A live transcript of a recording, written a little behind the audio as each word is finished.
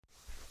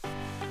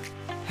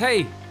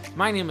Hey,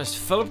 my name is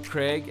Philip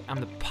Craig. I'm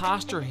the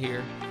pastor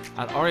here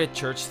at Ariat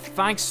Church.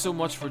 Thanks so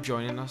much for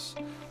joining us.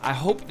 I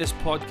hope this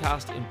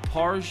podcast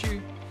empowers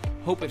you,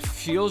 hope it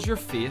fuels your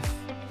faith,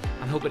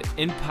 and hope it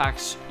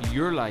impacts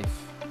your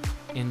life.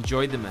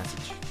 Enjoy the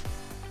message.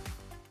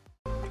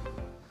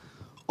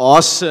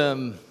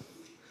 Awesome.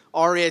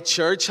 Ariat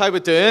Church, how we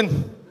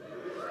doing?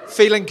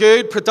 Feeling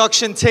good?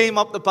 Production team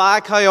up the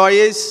back, how are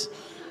yous?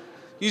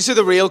 Yous are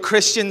the real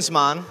Christians,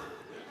 man.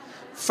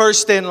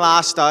 First in,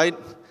 last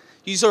out.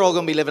 Yous are all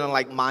going to be living in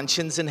like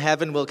mansions in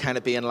heaven. We'll kind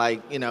of be in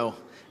like,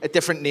 a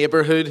different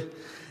neighborhood,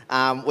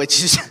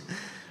 which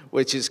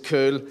is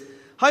cool.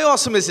 How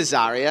awesome is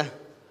Azaria?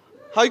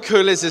 How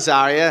cool is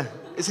Azaria?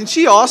 Isn't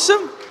she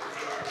awesome?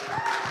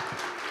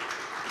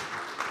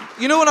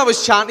 You know, when I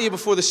was chatting to you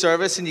before the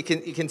service, and you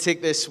can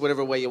take this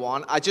whatever way you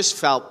want, I just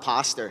felt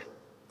pastor.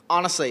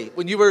 Honestly,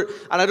 when you were,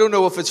 and I don't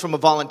know if it's from a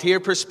volunteer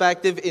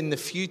perspective in the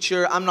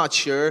future, I'm not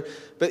sure,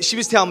 but she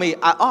was telling me,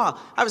 I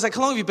was like,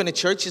 how long have you been at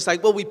church? She's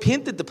like, well, we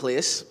painted the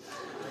place.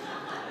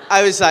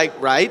 I was like,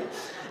 right.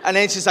 And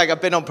then she's like, I've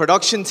been on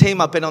production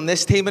team, I've been on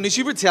this team, and as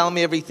you were telling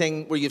me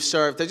everything where you've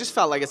served, I just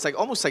felt like it's like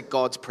almost like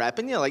God's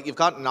prepping you, like you've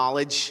got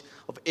knowledge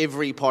of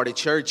every part of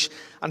church.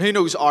 And who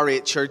knows,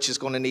 Ariat Church is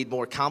going to need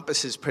more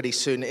campuses pretty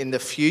soon in the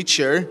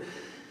future,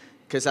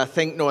 because I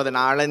think Northern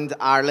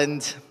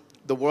Ireland,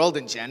 the world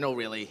in general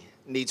really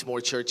needs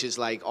more churches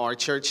like our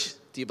church.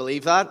 Do you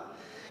believe that?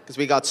 Because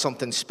we got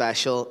something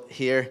special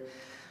here.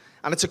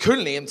 And it's a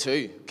cool name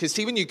too, because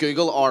see, when you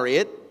Google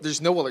R8,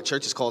 there's no other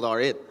churches called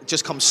R8. It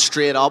just comes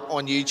straight up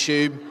on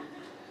YouTube.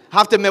 I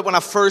have to admit, when I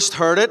first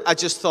heard it, I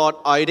just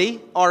thought Audi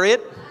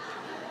R8.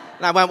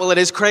 And I went, well, it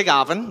is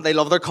Craigavon. They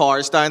love their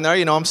cars down there,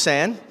 you know what I'm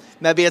saying?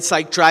 Maybe it's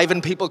like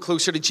driving people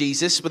closer to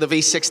Jesus with a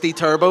V60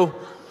 turbo.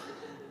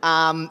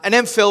 And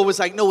then Phil was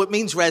like, no, it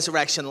means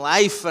resurrection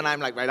life. And I'm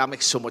like, right, that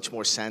makes so much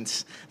more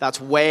sense.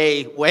 That's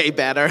way, way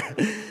better.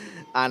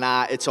 And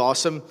it's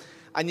awesome.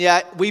 And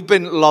yeah, we've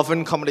been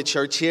loving coming to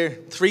church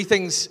here. 3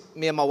 things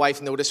me and my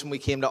wife noticed when we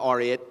came to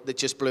R8 that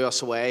just blew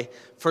us away.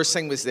 First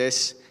thing was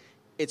this: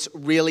 it's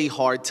really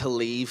hard to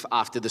leave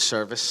after the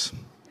service.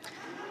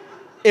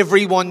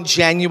 Everyone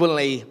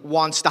genuinely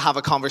wants to have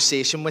a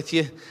conversation with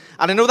you.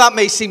 And I know that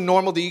may seem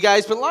normal to you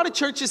guys, but a lot of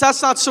churches,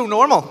 that's not so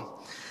normal.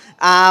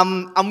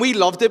 And we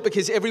loved it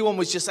because everyone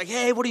was just like,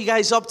 hey, what are you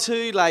guys up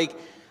to? And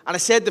I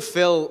said to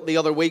Phil the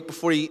other week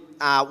before he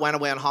went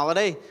away on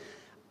holiday,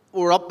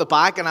 we were up the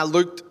back and I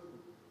looked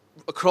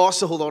across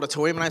the whole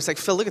auditorium and I was like,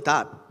 Phil, look at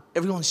that.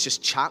 Everyone's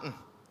just chatting.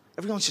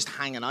 Everyone's just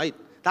hanging out.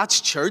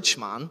 That's church,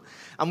 man.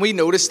 And we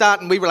noticed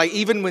that, and we were like,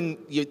 even when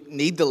you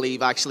need to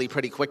leave actually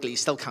pretty quickly, you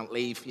still can't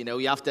leave. You know,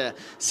 you have to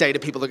say to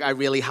people, look, I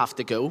really have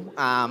to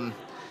go.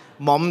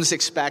 Mum's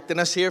expecting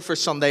us here for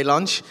Sunday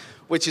lunch,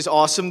 which is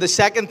awesome. The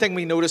second thing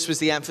we noticed was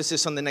the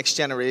emphasis on the next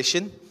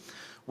generation,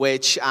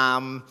 which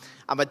I'm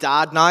a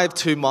dad now of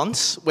 2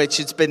 months, which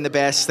has been the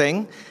best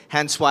thing.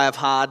 Hence why I've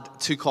had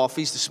 2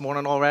 coffees this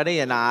morning already,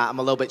 and I'm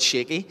a little bit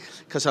shaky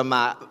because I'm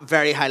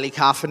very highly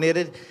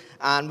caffeinated.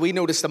 And we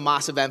noticed a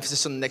massive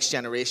emphasis on the next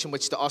generation,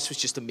 which to us was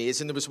just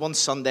amazing. There was one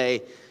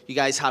Sunday, you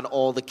guys had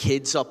all the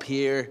kids up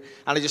here,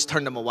 and I just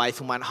turned to my wife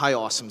and went, how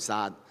awesome is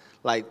that?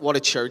 Like, what a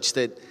church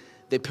that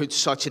they put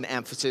such an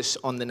emphasis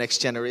on the next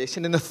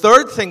generation. And the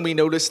third thing we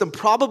noticed, and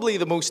probably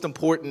the most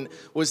important,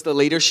 was the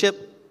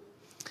leadership.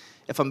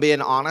 If I'm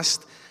being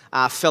honest,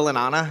 Phil and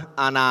Anna,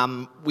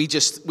 and we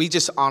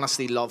just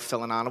honestly love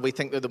Phil and Anna. We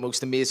think they're the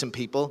most amazing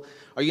people.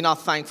 Are you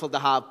not thankful to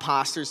have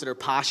pastors that are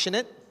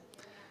passionate,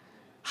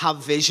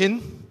 have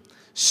vision,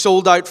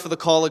 sold out for the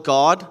call of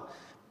God?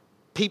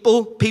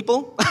 People,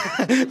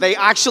 they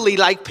actually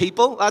like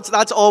people.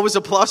 That's always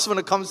a plus when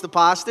it comes to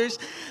pastors.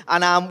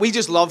 And we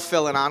just love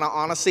Phil and Anna,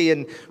 honestly,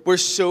 and we're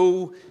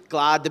so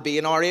glad to be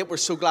in R8. We're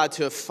so glad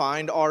to have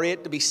found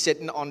R8, to be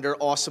sitting under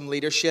awesome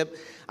leadership.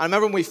 I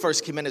remember when we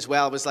first came in as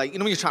well, I was like,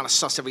 when you're trying to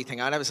suss everything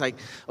out, I was like,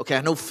 okay,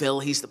 I know Phil,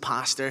 he's the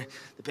pastor,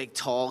 the big,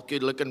 tall,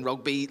 good-looking,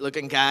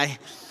 rugby-looking guy.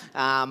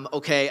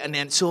 Okay, and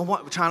then, so we're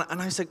trying to,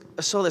 and I was like,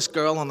 I saw this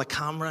girl on the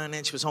camera, and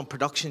then she was on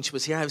production, she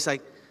was here, I was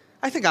like,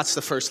 I think that's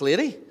the first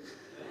lady.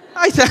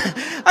 I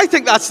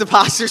think that's the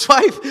pastor's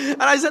wife.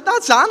 And I said,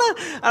 that's Anna.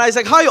 And I was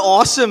like, how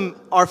awesome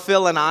are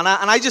Phil and Anna?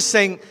 And I just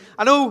think,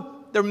 I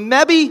know they're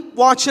maybe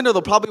watching, or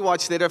they'll probably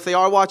watch later. If they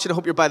are watching, I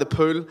hope you're by the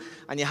pool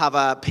and you have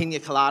a pina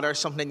colada or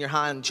something in your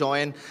hand,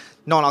 enjoying,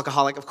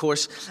 non-alcoholic, of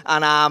course.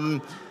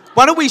 And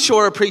why don't we show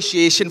our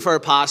appreciation for our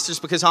pastors?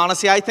 Because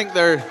honestly, I think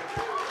they're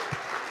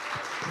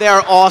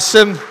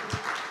awesome.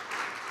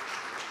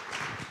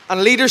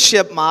 And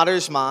leadership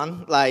matters,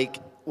 man. Like,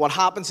 what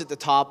happens at the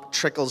top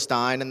trickles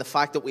down, and the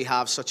fact that we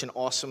have such an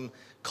awesome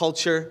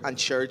culture and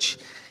church,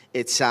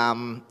 it's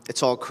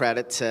all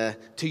credit to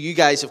you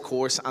guys, of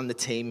course, and the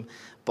team,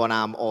 but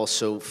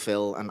also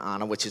Phil and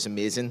Anna, which is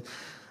amazing. A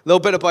little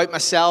bit about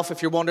myself,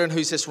 if you're wondering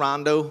who's this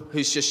rando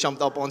who's just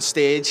jumped up on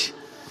stage.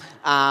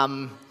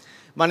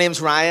 My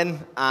name's Ryan.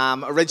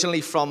 I'm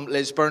originally from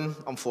Lisburn,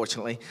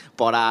 unfortunately,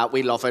 but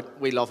we love it.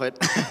 We love it.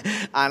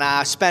 And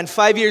I spent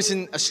 5 years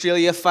in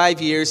Australia,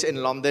 5 years in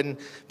London.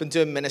 Been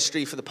doing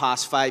ministry for the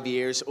past 5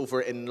 years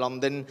over in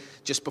London,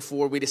 just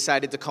before we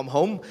decided to come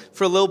home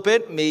for a little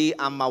bit, me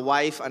and my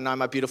wife, and now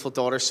my beautiful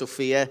daughter,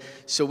 Sophia.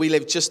 So we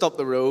live just up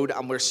the road,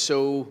 and we're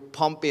so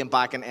pumped being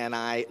back in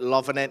NI,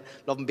 loving it,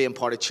 loving being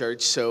part of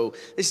church. So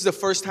this is the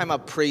first time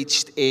I've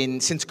preached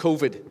since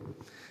COVID.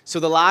 So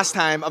the last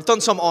time, I've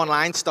done some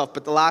online stuff,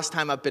 but the last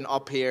time I've been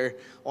up here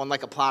on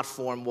like a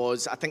platform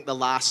was, I think, the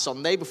last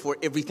Sunday before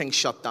everything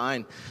shut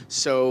down.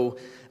 So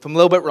if I'm a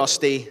little bit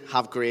rusty,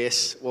 have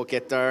grace, we'll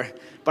get there.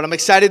 But I'm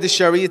excited to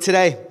share with you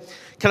today.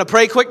 Can I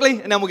pray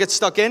quickly and then we'll get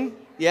stuck in?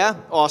 Yeah?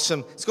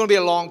 Awesome. It's going to be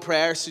a long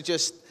prayer, so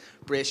just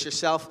brace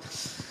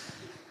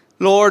yourself.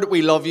 Lord,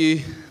 we love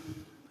you.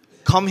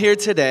 Come here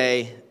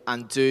today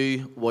and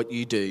do what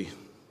you do.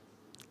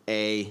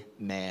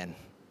 Amen.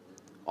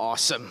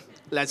 Awesome.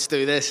 Let's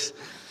do this.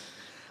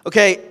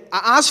 Okay,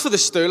 I asked for the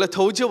stool. I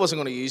told you I wasn't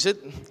going to use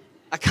it.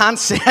 I can't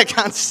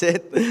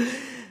sit.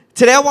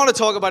 Today I want to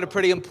talk about a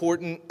pretty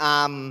important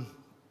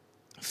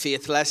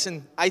faith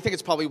lesson. I think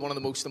it's probably one of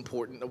the most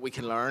important that we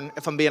can learn,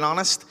 if I'm being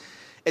honest.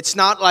 It's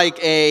not like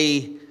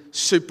a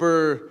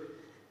super,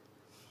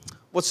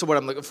 what's the word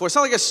I'm looking for? It's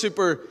not like a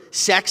super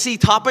sexy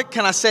topic.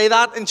 Can I say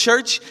that in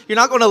church? You're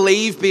not going to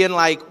leave being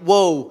like,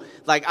 whoa,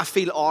 like I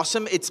feel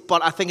awesome.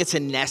 But I think it's a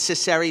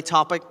necessary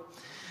topic.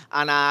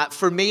 And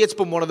for me, it's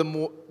been one of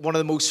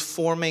the most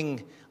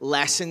forming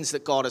lessons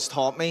that God has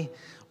taught me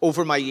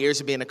over my years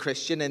of being a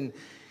Christian. And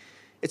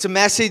it's a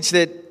message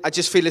that I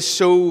just feel is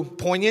so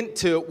poignant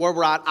to where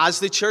we're at as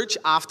the church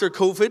after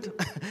COVID.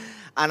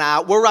 And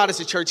where we're at as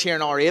a church here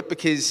in R8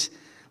 because,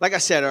 like I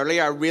said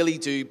earlier, I really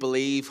do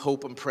believe,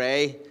 hope, and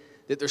pray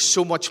that there's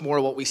so much more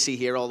of what we see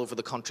here all over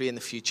the country in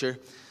the future.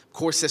 Of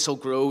course, this will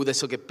grow,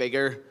 this will get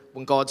bigger.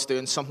 When God's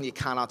doing something, you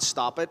cannot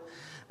stop it.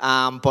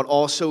 But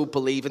also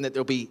believing that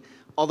there'll be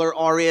other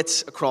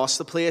R8s across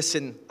the place,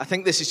 and I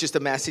think this is just a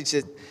message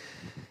that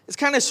is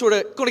kind of sort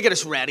of going to get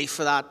us ready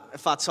for that,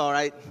 if that's all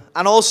right.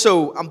 And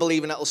also, I'm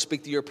believing it'll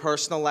speak to your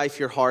personal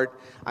life, your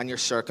heart, and your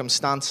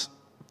circumstance.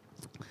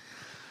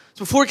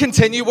 So before we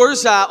continue,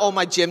 where's all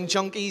my gym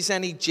junkies?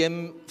 Any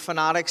gym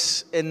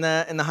fanatics in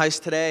the house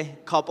today?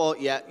 Couple?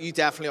 Yeah, you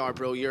definitely are,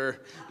 bro.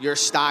 You're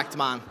stacked,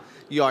 man.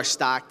 You are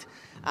stacked.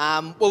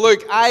 Well,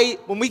 look,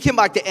 when we came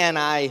back to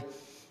NI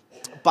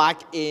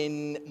back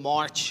in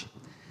March,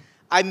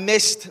 I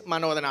missed my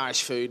Northern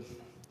Irish food,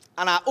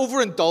 and I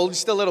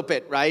overindulged a little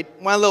bit, right?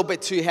 Went a little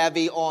bit too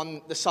heavy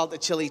on the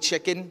salted chili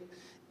chicken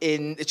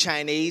in the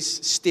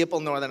Chinese, staple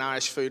Northern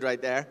Irish food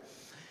right there.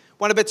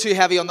 Went a bit too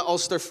heavy on the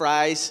Ulster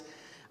fries.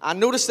 I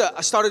noticed that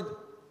I started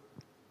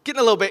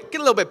getting a little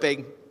bit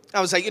big. I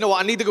was like, you know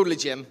what, I need to go to the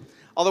gym.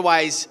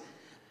 Otherwise,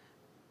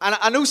 and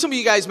I know some of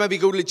you guys maybe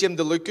go to the gym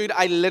to look good.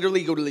 I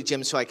literally go to the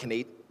gym so I can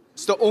eat.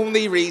 It's the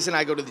only reason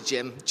I go to the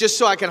gym, just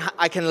so I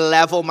can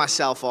level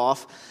myself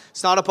off.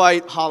 It's not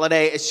about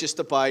holiday, it's just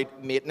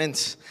about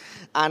maintenance.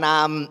 And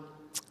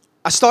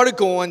I started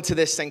going to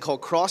this thing called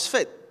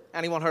CrossFit.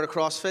 Anyone heard of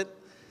CrossFit?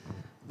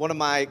 One of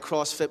my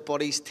CrossFit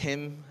buddies,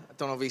 Tim, I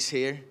don't know if he's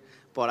here,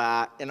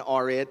 but in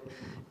R8,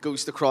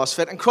 goes to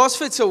CrossFit. And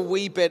CrossFit's a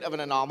wee bit of an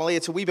anomaly.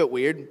 It's a wee bit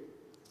weird.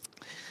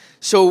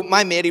 So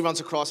my mate, he runs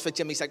a CrossFit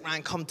gym. He's like,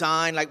 Ryan, come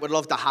down. Like, we'd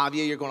love to have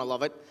you. You're going to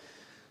love it.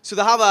 So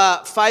they have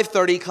a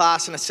 5:30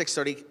 class and a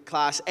 6:30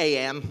 class,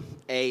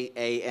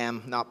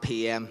 A.M., not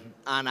P.M.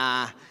 And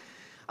I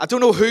don't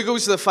know who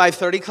goes to the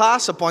 5:30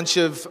 class, a bunch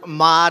of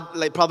mad,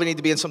 like probably need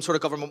to be in some sort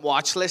of government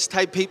watch list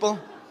type people.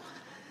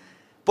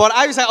 But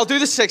I was like, I'll do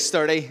the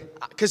 6:30,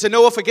 because I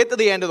know if I get to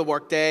the end of the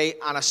workday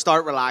and I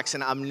start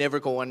relaxing, I'm never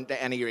going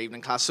to any of your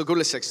evening class, so go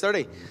to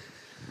 6:30.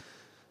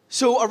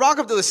 So I rock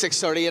up to the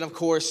 6:30, and of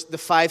course, the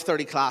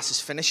 5:30 class is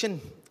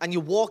finishing. And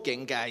you walk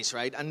in, guys,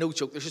 right? And no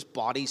joke, there's just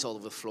bodies all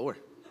over the floor.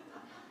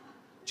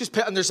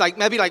 And there's like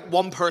maybe like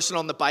one person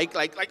on the bike,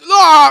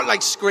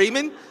 like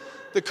screaming.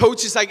 The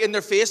coach is like in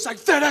their face, like,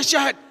 finish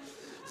it!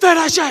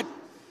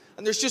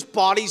 And there's just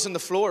bodies on the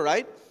floor,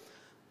 right?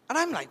 And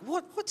I'm like,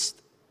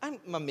 and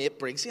my mate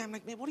Briggsy, I'm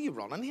like, mate, what are you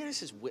running here?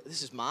 This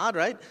is mad,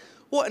 right?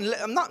 What? And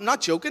I'm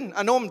not joking.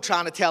 I know I'm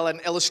trying to tell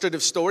an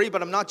illustrative story,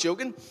 but I'm not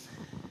joking.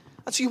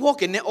 And so you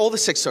walk in there, all the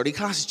 6:30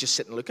 class is just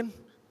sitting looking,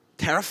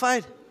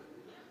 terrified,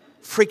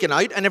 freaking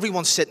out, and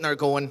everyone's sitting there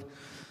going,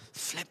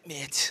 flip,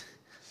 mate.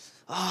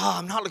 Oh,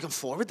 I'm not looking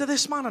forward to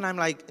this, man. And I'm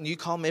like, and you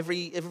come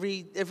every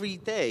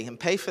day and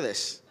pay for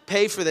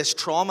this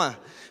trauma,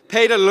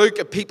 pay to look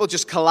at people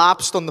just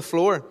collapsed on the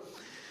floor.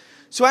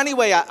 So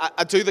anyway,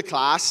 I do the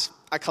class.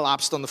 I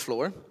collapsed on the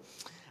floor.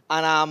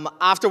 And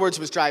afterwards I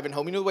was driving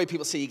home. You know the way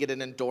people say you get an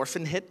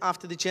endorphin hit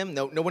after the gym?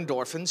 No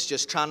endorphins,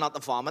 just trying not to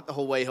vomit the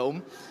whole way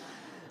home.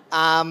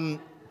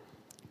 And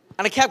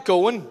I kept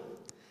going.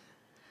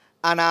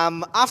 And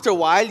after a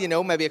while, you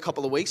know, maybe a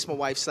couple of weeks, my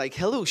wife's like,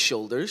 hello,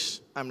 shoulders.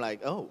 I'm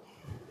like, oh.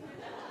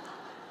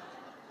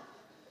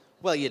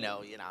 Well, you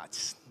know,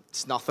 it's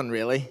nothing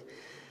really.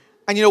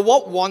 And you know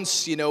what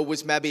once,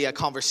 was maybe a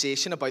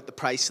conversation about the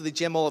price of the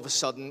gym, all of a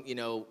sudden,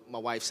 my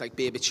wife's like,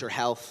 babe, it's your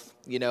health.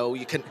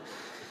 You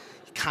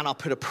cannot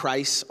put a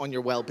price on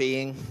your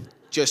well-being.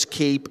 Just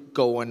keep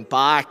going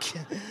back.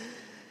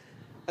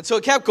 And so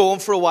I kept going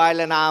for a while,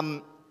 and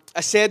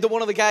I said to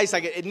one of the guys,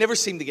 like, it never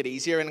seemed to get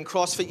easier. And in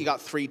CrossFit, you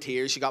got 3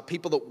 tiers. You got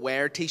people that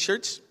wear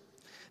T-shirts.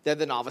 They're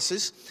the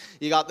novices.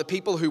 You got the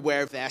people who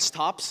wear vest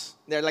tops.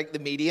 They're like the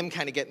medium,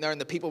 kind of getting there.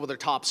 And the people with their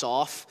tops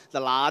off, the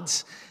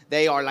lads,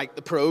 they are like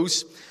the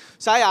pros.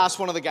 So I asked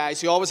one of the guys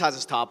who always has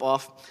his top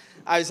off.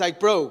 I was like,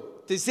 bro,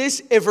 does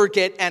this ever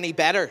get any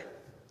better?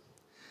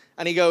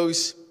 And he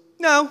goes,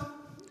 no,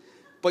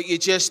 but you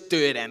just do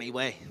it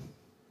anyway.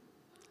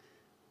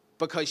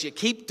 Because you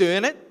keep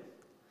doing it,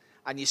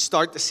 and you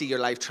start to see your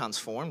life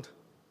transformed.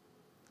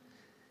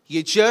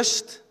 You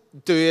just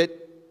do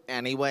it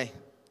anyway.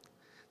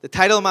 The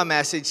title of my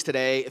message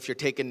today, if you're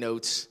taking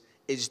notes,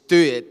 is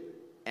Do It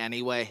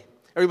Anyway.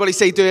 Everybody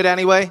say, do it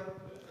anyway.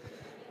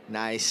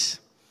 Nice.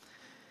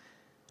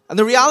 And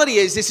the reality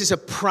is, this is a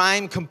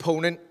prime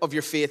component of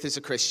your faith as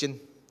a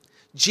Christian.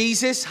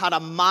 Jesus had a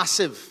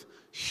massive,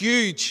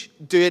 huge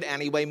do it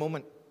anyway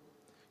moment.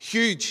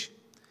 Huge.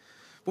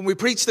 When we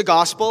preach the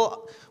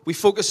gospel, we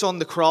focus on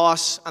the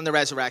cross and the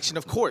resurrection.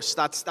 Of course,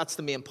 that's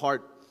the main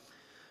part.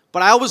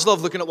 But I always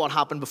love looking at what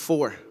happened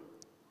before.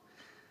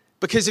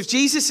 Because if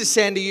Jesus is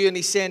saying to you and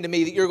he's saying to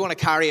me that you're going to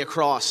carry a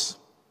cross,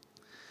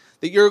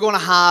 that you're going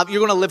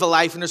to live a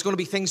life and there's going to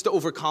be things to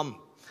overcome.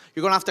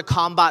 You're going to have to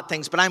combat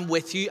things, but I'm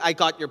with you. I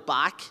got your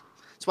back.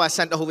 That's why I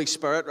sent the Holy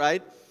Spirit,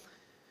 right?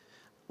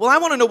 Well, I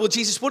want to know,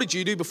 Jesus, what did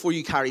you do before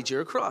you carried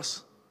your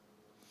cross?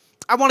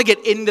 I want to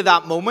get into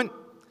that moment.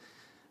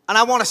 And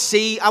I want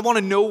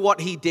to know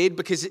what he did,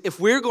 because if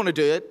we're going to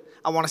do it,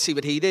 I want to see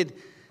what he did.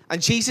 And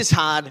Jesus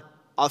had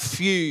a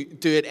few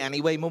do it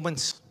anyway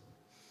moments.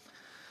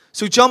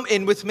 So jump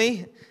in with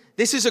me.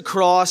 This is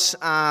across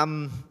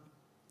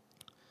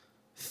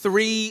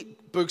 3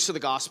 books of the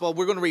gospel.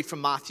 We're going to read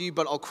from Matthew,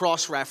 but I'll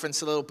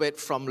cross-reference a little bit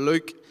from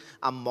Luke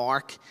and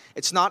Mark.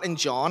 It's not in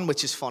John,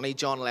 which is funny.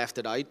 John left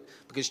it out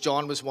because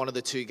John was one of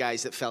the 2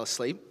 guys that fell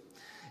asleep.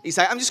 He's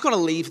like, I'm just going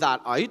to leave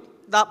that out.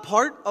 That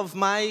part of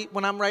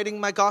when I'm writing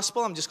my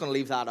gospel, I'm just going to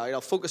leave that out.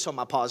 I'll focus on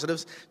my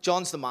positives.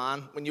 John's the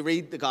man. When you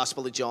read the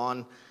Gospel of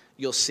John,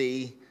 you'll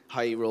see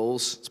how he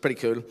rolls. It's pretty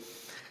cool.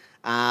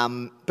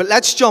 But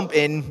let's jump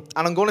in,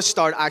 and I'm going to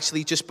start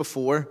actually just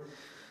before.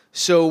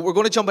 So we're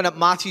going to jump in at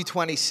Matthew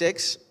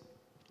 26,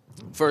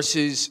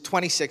 verses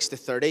 26 to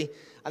 30.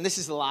 And this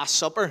is the Last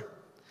Supper.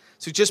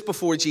 So just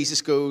before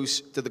Jesus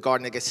goes to the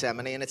Garden of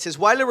Gethsemane. And it says,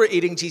 while they were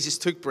eating, Jesus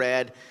took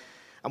bread.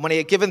 And when he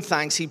had given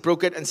thanks, he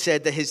broke it and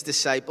said to his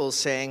disciples,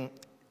 saying,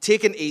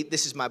 take and eat,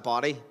 this is my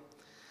body.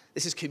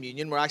 This is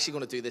communion. We're actually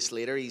going to do this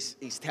later.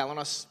 He's telling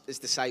us, his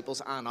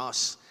disciples and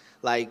us,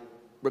 like,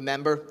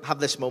 remember, have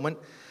this moment.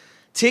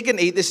 Take and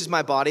eat, this is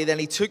my body. Then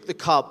he took the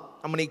cup,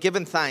 and when he had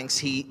given thanks,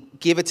 he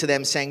gave it to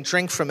them, saying,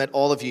 drink from it,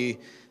 all of you.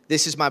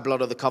 This is my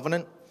blood of the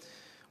covenant,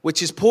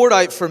 which is poured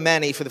out for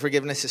many for the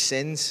forgiveness of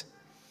sins.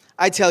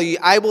 I tell you,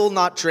 I will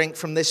not drink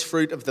from this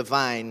fruit of the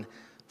vine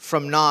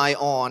from now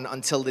on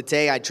until the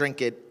day I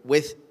drink it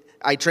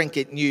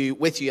new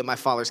with you in my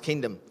Father's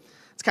kingdom.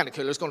 It's kind of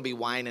cool. There's going to be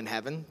wine in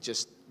heaven.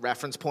 Just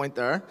reference point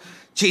there.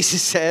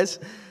 Jesus says.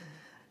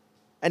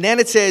 And then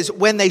it says,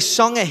 when they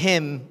sung a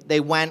hymn, they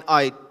went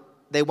out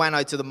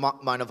to the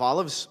Mount of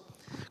Olives.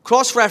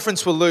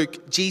 Cross-reference with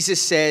Luke,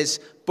 Jesus says,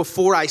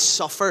 before I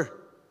suffer,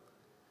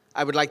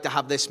 I would like to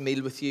have this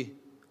meal with you.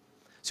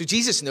 So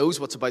Jesus knows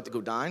what's about to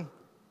go down.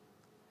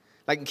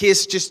 Like, in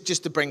case,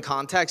 just to bring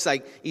context,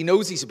 like, he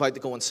knows he's about to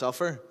go and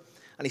suffer.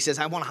 And he says,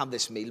 I want to have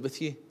this meal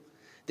with you.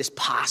 This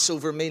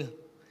Passover meal.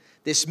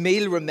 This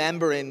meal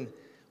remembering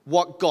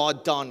what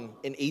God done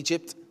in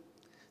Egypt.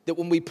 That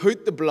when we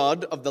put the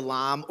blood of the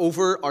lamb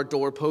over our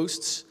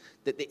doorposts,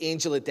 that the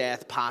angel of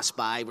death passed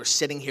by. We're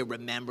sitting here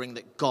remembering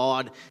that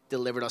God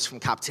delivered us from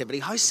captivity.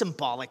 How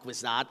symbolic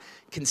was that,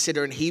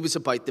 considering he was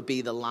about to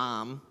be the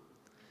lamb,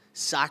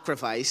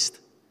 sacrificed,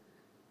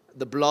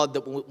 the blood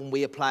that when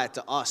we apply it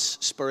to us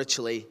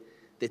spiritually,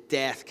 that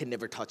death can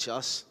never touch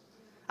us.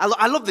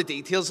 I love the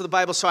details of the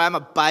Bible. Sorry, I'm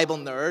a Bible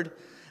nerd.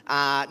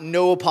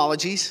 No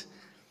apologies.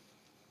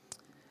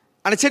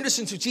 And it's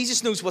interesting, so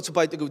Jesus knows what's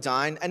about to go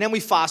down. And then we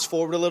fast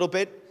forward a little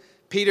bit.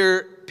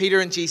 Peter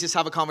and Jesus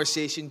have a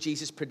conversation.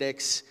 Jesus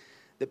predicts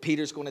that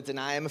Peter's going to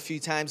deny him a few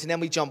times. And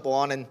then we jump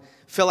on, and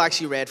Phil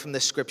actually read from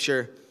this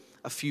scripture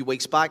a few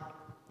weeks back.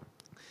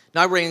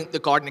 Now we're in the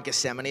Garden of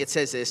Gethsemane. It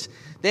says this,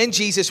 then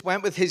Jesus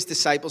went with his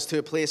disciples to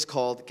a place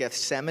called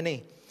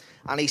Gethsemane.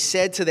 And he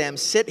said to them,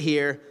 sit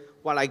here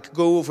while I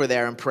go over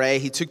there and pray.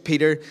 He took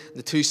Peter and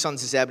the 2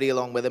 sons of Zebedee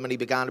along with him, and he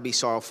began to be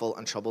sorrowful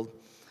and troubled.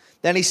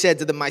 Then he said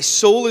to them, my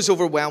soul is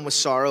overwhelmed with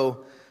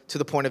sorrow to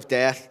the point of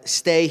death.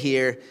 Stay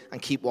here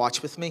and keep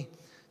watch with me.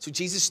 So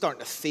Jesus is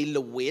starting to feel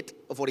the weight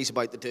of what he's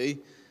about to do.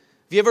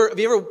 Have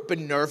you ever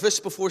been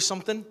nervous before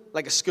something,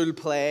 like a school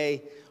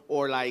play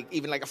or like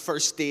even like a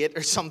first date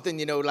or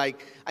something,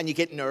 and you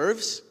get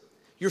nerves?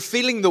 You're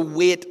feeling the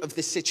weight of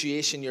the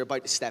situation you're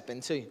about to step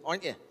into,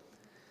 aren't you?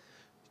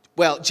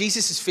 Well,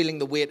 Jesus is feeling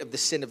the weight of the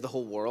sin of the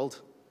whole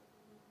world.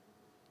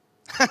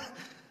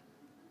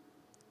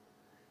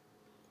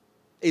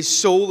 His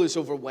soul is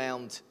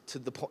overwhelmed to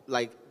the point,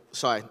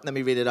 let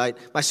me read it out.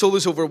 My soul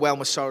is overwhelmed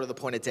with sorrow to the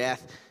point of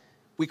death.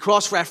 We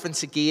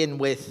cross-reference again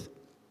with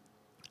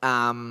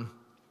Luke,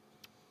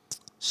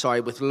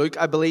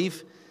 I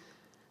believe.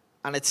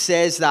 And it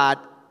says that,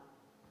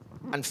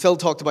 and Phil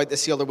talked about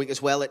this the other week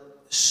as well,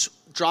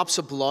 drops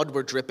of blood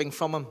were dripping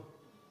from him.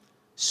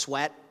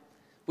 Sweat.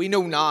 We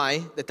know now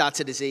that that's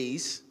a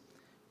disease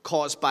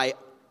caused by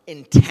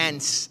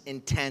intense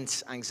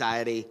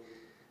anxiety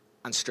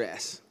and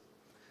stress.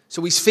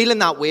 So he's feeling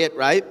that weight,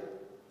 right?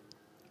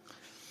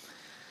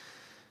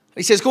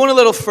 He says, going a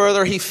little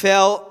further, he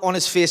fell on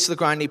his face to the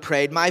ground and he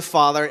prayed, "My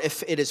Father,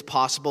 if it is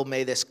possible,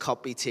 may this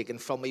cup be taken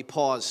from me."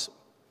 Pause.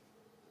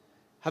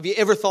 Have you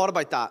ever thought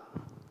about that?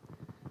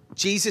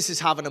 Jesus is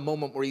having a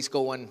moment where he's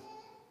going,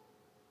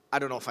 I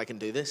don't know if I can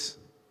do this.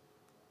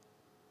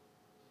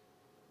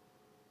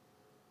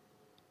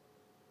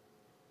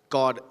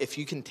 God, if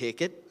you can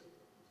take it,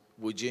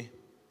 would you?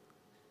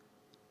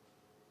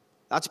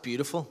 That's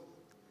beautiful.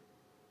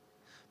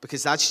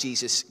 Because that's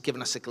Jesus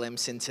giving us a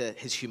glimpse into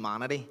his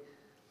humanity.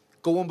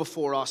 Going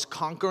before us,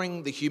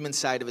 conquering the human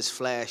side of his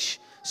flesh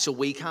so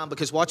we can.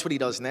 Because watch what he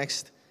does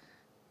next.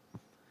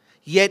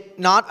 "Yet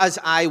not as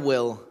I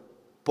will,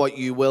 but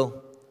you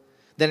will."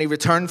 Then he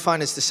returned,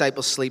 found his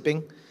disciples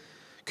sleeping.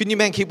 "Couldn't you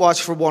men keep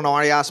watch for 1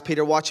 hour?" He asked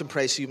Peter. "Watch and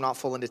pray so you not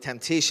fall into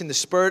temptation. The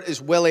spirit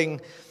is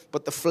willing,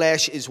 but the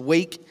flesh is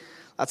weak."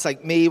 That's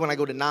like me when I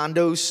go to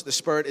Nando's. The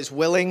spirit is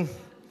willing.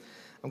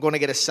 I'm going to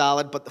get a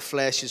salad, but the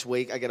flesh is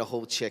weak. I get a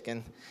whole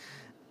chicken.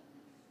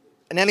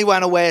 And then he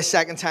went away a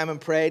second time and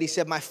prayed. He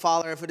said, "My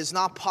Father, if it is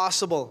not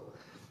possible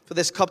for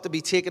this cup to be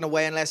taken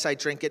away unless I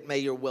drink it, may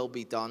your will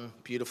be done."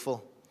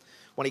 Beautiful.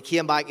 When he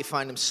came back, he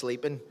found him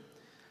sleeping.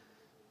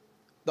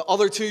 The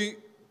other two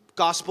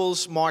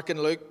Gospels, Mark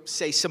and Luke,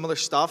 say similar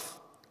stuff.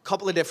 A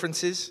couple of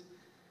differences.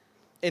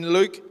 In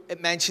Luke,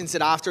 it mentions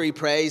that after he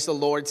prays, the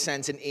Lord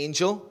sends an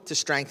angel to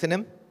strengthen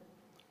him.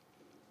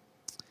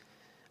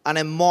 And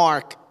in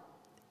Mark,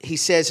 he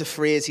says a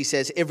phrase, he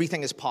says,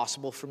 "Everything is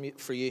possible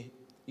for you.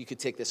 You could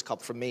take this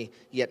cup from me,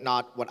 yet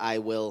not what I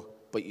will,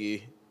 but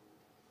you."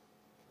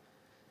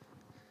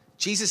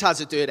 Jesus has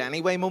a do it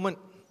anyway moment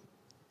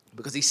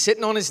because he's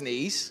sitting on his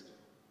knees,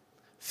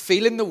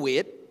 feeling the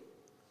weight.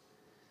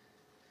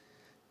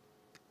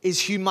 His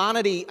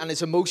humanity and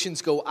his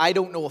emotions go, I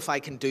don't know if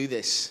I can do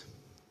this.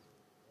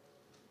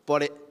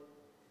 But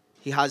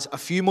he has a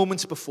few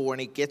moments before and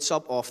he gets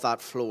up off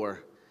that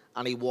floor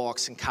and he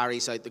walks and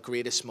carries out the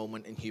greatest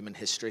moment in human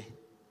history.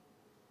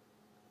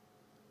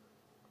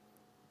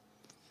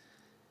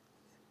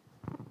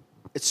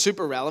 It's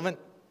super relevant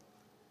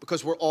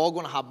because we're all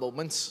going to have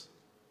moments.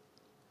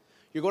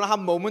 You're going to have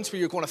moments where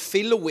you're going to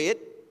feel the weight.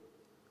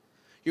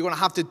 You're going to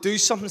have to do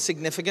something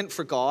significant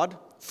for God,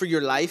 for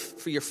your life,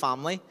 for your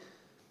family.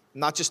 I'm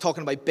not just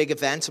talking about big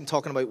events, I'm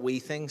talking about wee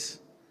things.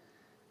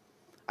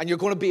 And you're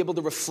going to be able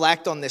to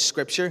reflect on this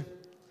scripture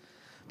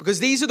because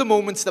these are the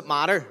moments that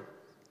matter.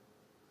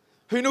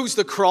 Who knows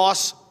the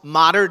cross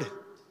mattered?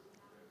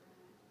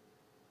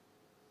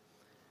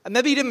 And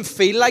maybe you didn't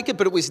feel like it,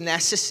 but it was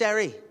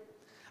necessary.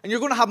 And you're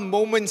going to have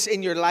moments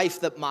in your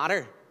life that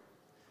matter.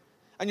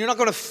 And you're not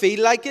going to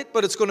feel like it,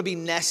 but it's going to be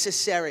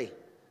necessary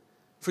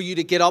for you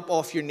to get up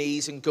off your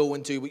knees and go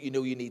and do what you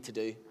know you need to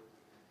do.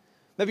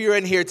 Maybe you're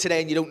in here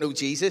today and you don't know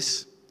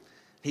Jesus.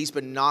 He's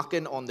been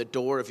knocking on the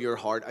door of your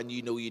heart and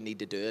you know you need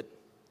to do it.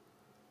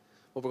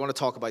 Well, we're going to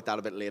talk about that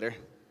a bit later.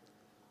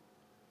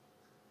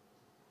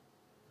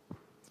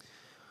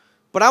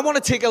 But I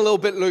want to take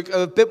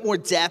a bit more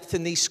depth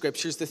in these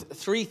scriptures. The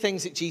three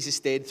things that Jesus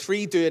did,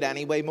 3 do it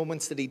anyway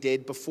moments that he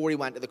did before he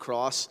went to the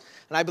cross.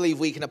 And I believe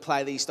we can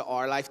apply these to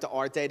our life, to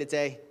our day to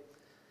day.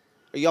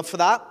 Are you up for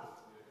that?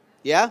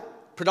 Yeah?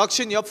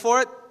 Production, you up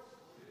for it?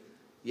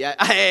 Yeah.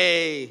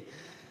 Hey!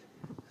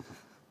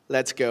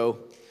 Let's go.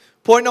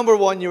 Point number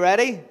 1, you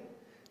ready?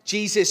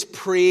 Jesus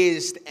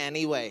praised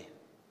anyway.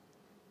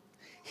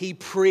 He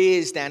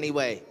praised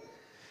anyway.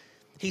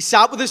 He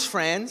sat with his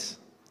friends.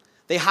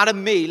 They had a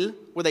meal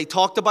where they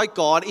talked about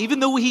God, even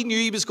though he knew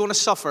he was going to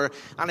suffer.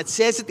 And it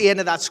says at the end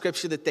of that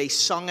scripture that they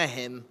sung a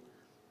hymn.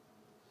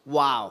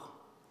 Wow.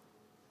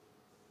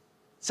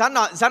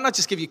 Does that not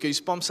just give you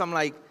goosebumps? I'm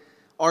like,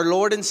 our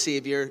Lord and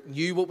Savior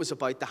knew what was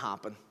about to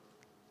happen.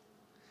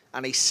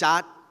 And he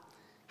sat,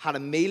 had a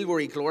meal where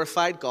he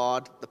glorified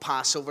God, the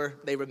Passover.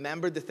 They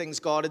remembered the things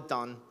God had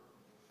done.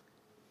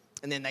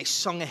 And then they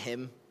sung a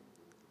hymn.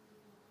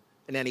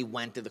 And then he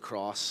went to the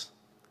cross.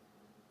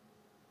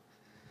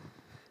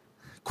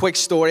 Quick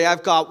story,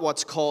 I've got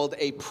what's called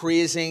a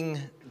praising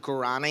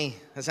granny.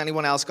 Has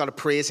anyone else got a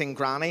praising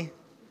granny?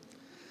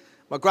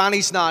 My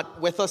granny's not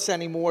with us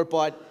anymore,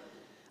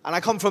 and I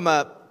come from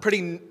a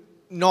pretty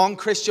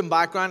non-Christian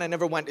background. I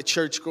never went to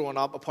church growing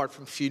up, apart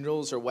from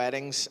funerals or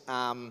weddings.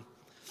 And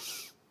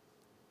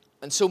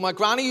so my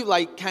granny,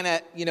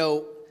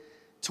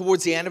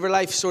 towards the end of her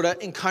life, sort of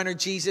encountered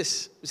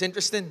Jesus. It was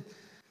interesting.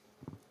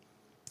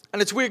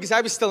 And it's weird because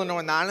I was still in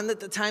Northern Ireland at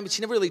the time, but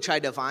she never really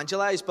tried to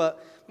evangelize.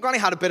 But my granny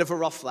had a bit of a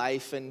rough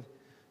life. And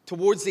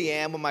towards the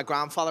end, when my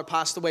grandfather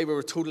passed away, we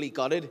were totally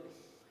gutted.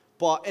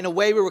 But in a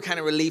way, we were kind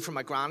of relieved for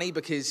my granny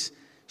because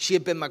she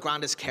had been my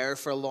granddad's care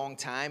for a long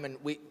time. And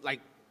we,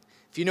 like,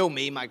 if you know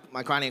me, my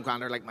granny and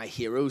granddad are like my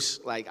heroes.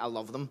 Like, I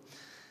love them.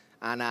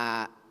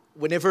 And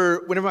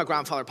whenever my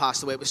grandfather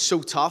passed away, it was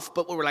so tough.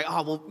 But we were like,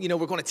 oh, well, you know,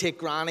 we're going to take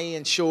granny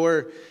and show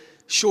her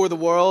the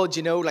world,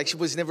 you know. Like, she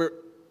was never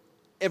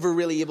ever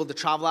really able to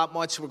travel that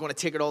much, so we're going to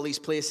take her to all these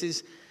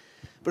places.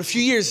 But a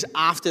few years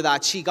after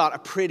that, she got a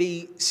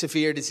pretty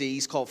severe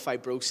disease called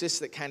fibrosis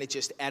that kind of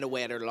just ate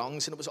away at her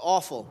lungs, and it was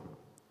awful.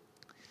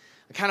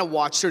 I kind of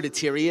watched her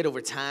deteriorate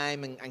over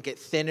time and get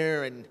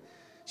thinner, and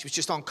she was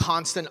just on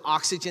constant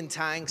oxygen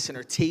tanks, and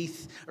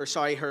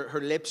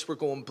her lips were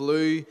going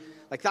blue.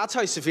 Like, that's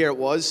how severe it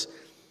was.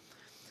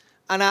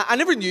 And I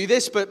never knew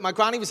this, but my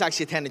granny was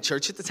actually attending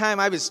church at the time.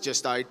 I was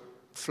just out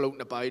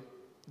floating about,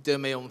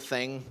 doing my own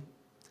thing,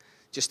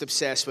 just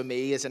obsessed with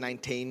me as a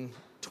 19,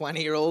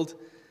 20-year-old.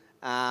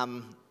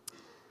 And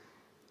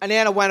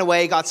then I went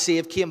away, got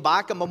saved, came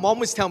back, and my mom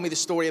was telling me the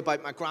story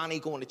about my granny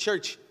going to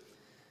church.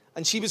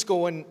 And she was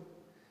going,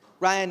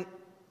 Ryan,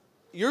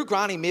 your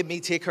granny made me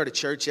take her to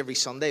church every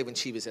Sunday when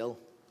she was ill.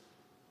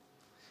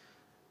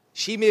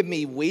 She made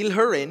me wheel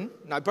her in.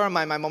 Now, bear in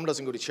mind, my mom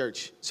doesn't go to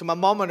church. So my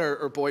mom and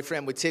her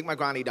boyfriend would take my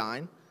granny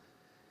down,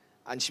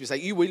 and she was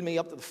like, you wheel me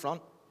up to the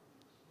front.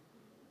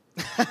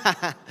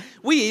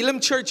 We Elim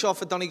Church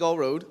off of Donegal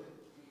Road,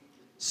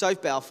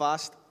 South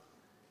Belfast.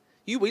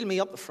 You wheel me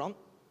up the front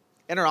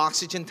in her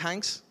oxygen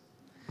tanks.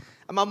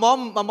 And my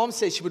mom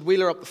said she would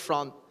wheel her up the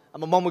front,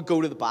 and my mom would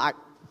go to the back.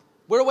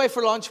 We're away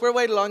for lunch,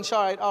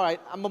 all right.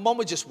 And my mom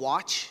would just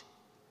watch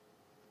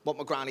what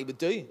my granny would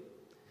do.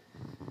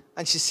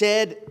 And she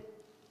said,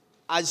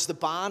 as the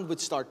band would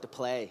start to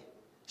play,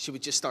 she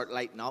would just start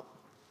lighting up,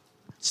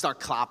 start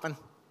clapping,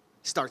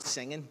 start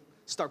singing,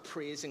 start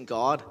praising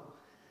God.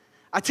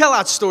 I tell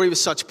that story with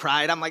such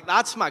pride. I'm like,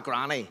 that's my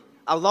granny.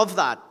 I love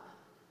that.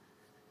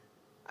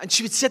 And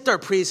she would sit there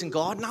praising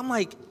God. And I'm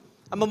like,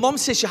 and my mum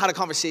says she had a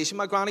conversation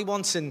with my granny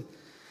once. And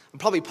I'm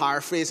probably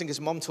paraphrasing because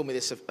mum told me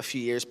this a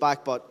few years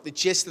back. But the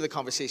gist of the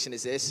conversation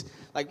is this.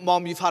 Like,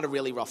 Mum, you've had a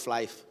really rough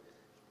life.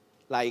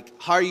 Like,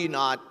 how are you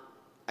not,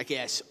 I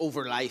guess,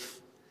 over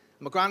life?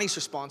 And my granny's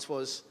response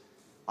was,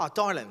 oh,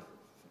 darling,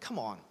 come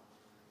on.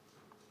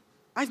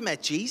 I've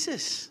met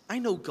Jesus. I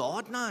know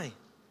God now.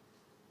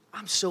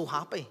 I'm so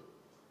happy.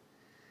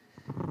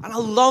 And I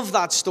love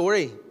that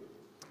story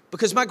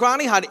because my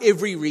granny had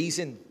every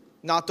reason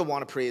not to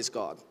want to praise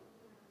God.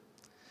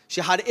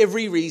 She had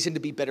every reason to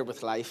be bitter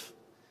with life.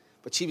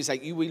 But she was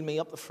like, you wheel me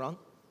up the front.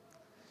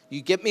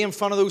 You get me in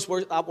front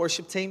of that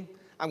worship team,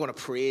 I'm going to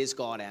praise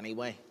God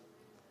anyway.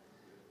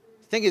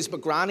 The thing is, my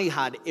granny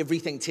had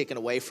everything taken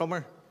away from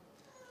her.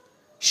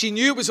 She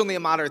knew it was only a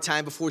matter of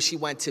time before she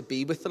went to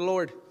be with the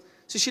Lord.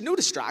 So she had no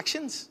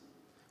distractions.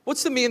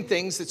 What's the main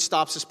things that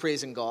stops us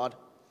praising God?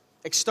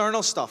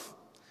 External stuff.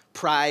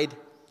 Pride,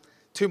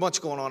 too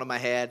much going on in my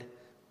head,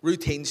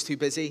 routine's too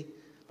busy.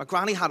 My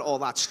granny had all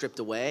that stripped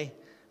away.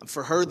 And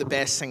for her, the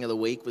best thing of the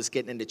week was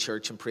getting into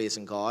church and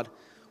praising God.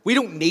 We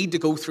don't need to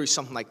go through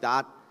something like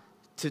that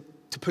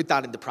to put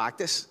that into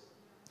practice.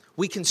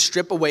 We can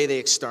strip away the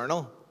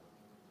external.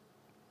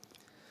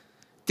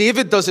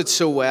 David does it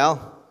so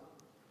well.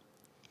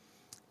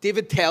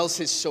 David tells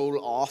his soul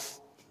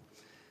off.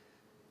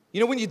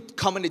 You know when you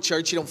come into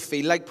church, you don't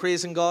feel like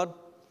praising God?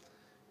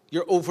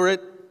 You're over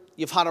it.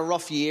 You've had a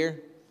rough year.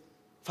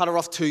 You've had a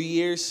rough 2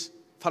 years.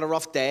 You've had a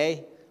rough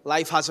day.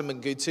 Life hasn't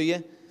been good to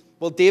you.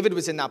 Well, David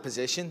was in that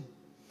position.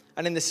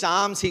 And in the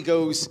Psalms, he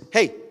goes,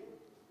 hey,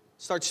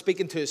 start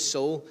speaking to his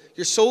soul.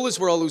 Your soul is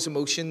where all those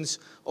emotions,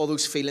 all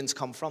those feelings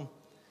come from.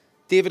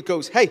 David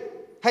goes, hey,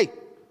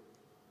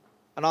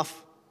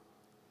 enough.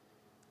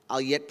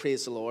 I'll yet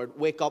praise the Lord.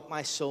 Wake up,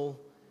 my soul,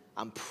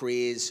 and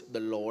praise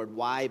the Lord.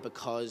 Why?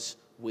 Because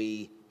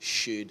we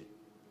should.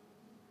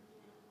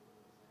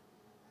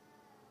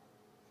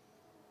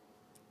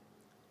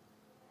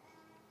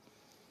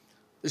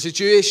 There's a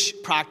Jewish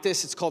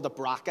practice. It's called a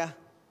bracha.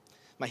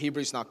 My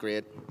Hebrew's not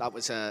great. That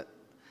was an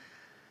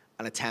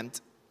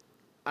attempt.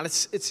 And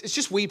it's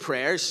just wee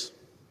prayers.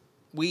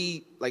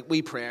 Wee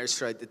prayers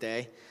throughout the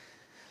day.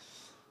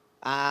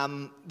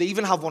 They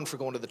even have one for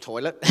going to the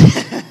toilet.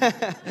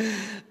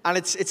 And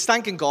it's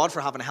thanking God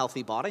for having a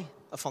healthy body,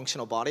 a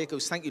functional body. It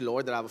goes, thank you,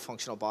 Lord, that I have a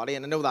functional body.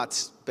 And I know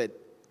that's but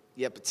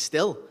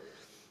still.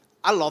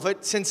 I love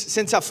it.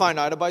 Since I found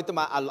out about them,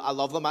 I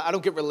love them. I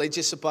don't get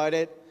religious about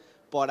it,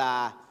 but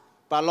I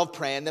love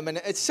praying them. And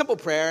it's simple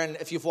prayer. And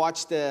if you've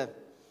watched the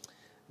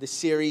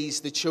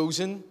series, The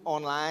Chosen,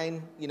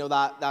 online, you know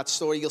that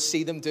story, you'll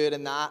see them do it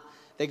in that.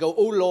 They go,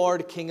 oh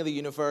Lord, King of the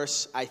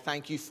universe, I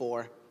thank you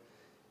for.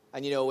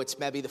 And you know, it's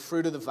maybe the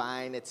fruit of the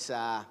vine, it's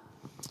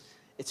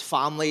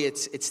family,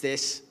 it's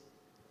this.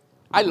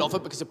 I love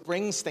it because it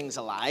brings things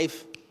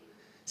alive.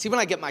 See, when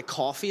I get my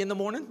coffee in the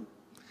morning,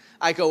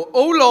 I go,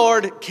 oh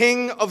Lord,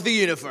 King of the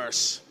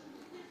universe,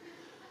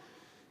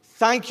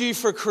 Thank you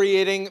for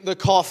creating the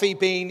coffee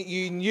bean.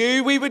 You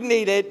knew we would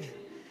need it.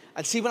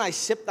 And see, when I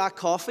sip that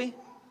coffee,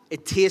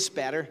 it tastes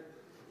better.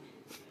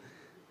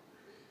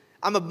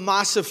 I'm a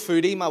massive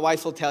foodie. My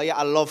wife will tell you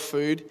I love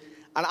food.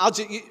 And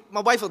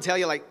my wife will tell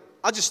you, like,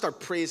 I'll just start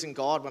praising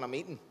God when I'm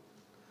eating.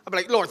 I'll be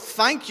like, Lord,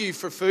 thank you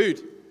for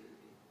food.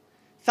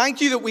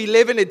 Thank you that we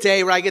live in a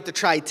day where I get to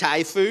try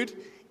Thai food,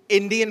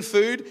 Indian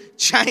food,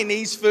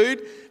 Chinese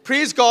food.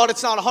 Praise God,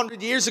 it's not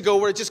 100 years ago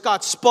where it just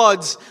got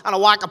spuds and a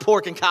whack of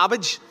pork and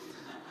cabbage.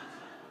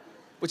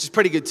 Which is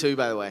pretty good too,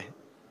 by the way.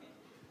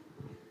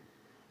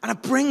 And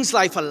it brings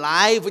life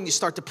alive when you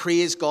start to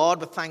praise God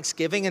with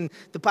thanksgiving. And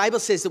the Bible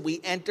says that we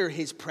enter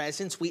his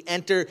presence. We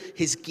enter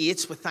his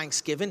gates with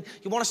thanksgiving.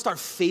 You want to start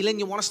feeling,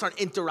 you want to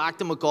start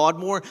interacting with God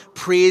more,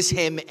 praise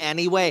him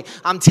anyway.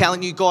 I'm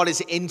telling you, God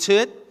is into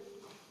it.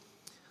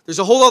 There's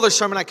a whole other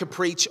sermon I could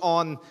preach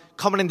on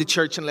coming into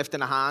church and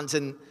lifting the hands.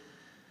 And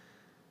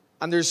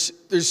there's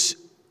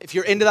if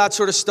you're into that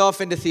sort of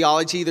stuff, into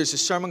theology, there's a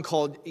sermon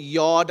called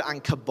Yod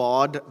and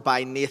Kabod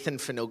by Nathan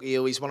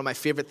Finocchio. He's one of my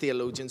favorite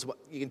theologians.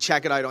 You can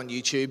check it out on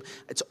YouTube.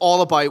 It's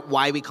all about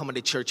why we come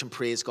into church and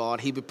praise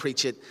God. He would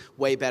preach it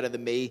way better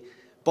than me.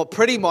 But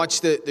pretty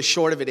much the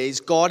short of it is,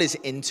 God is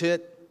into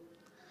it.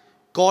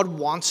 God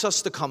wants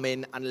us to come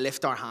in and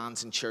lift our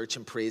hands in church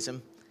and praise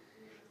him.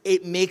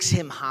 It makes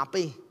him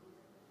happy.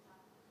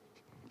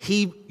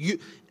 The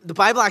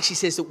Bible actually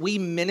says that we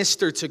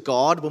minister to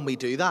God when we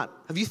do that.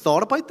 Have you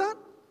thought about that?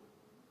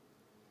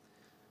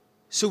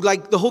 So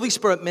like the Holy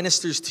Spirit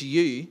ministers to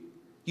you,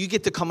 you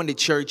get to come into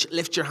church,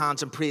 lift your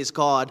hands and praise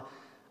God.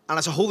 And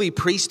as a holy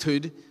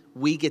priesthood,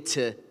 we get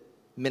to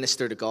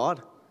minister to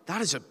God.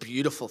 That is a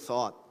beautiful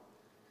thought.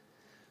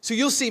 So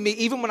you'll see me,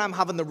 even when I'm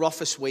having the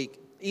roughest week,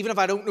 even if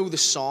I don't know the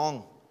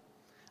song,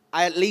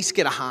 I at least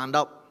get a hand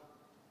up.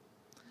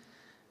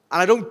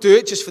 And I don't do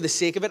it just for the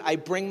sake of it. I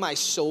bring my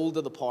soul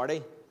to the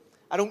party.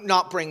 I don't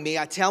not bring me.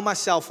 I tell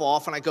myself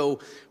off and I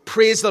go,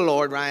 praise the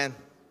Lord, Ryan.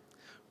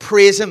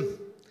 Praise him.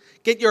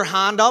 Get your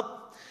hand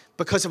up,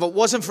 because if it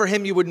wasn't for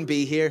him, you wouldn't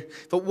be here.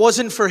 If it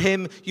wasn't for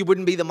him, you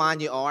wouldn't be the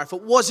man you are. If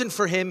it wasn't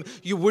for him,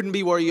 you wouldn't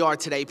be where you are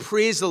today.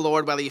 Praise the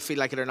Lord, whether you feel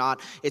like it or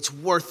not. It's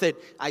worth it.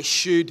 I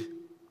should.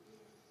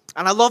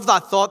 And I love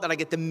that thought that I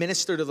get to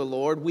minister to the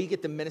Lord. We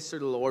get to minister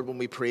to the Lord when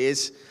we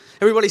praise.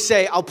 Everybody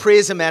say, I'll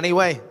praise him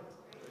anyway.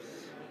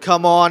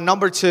 Come on.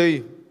 Number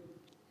 2.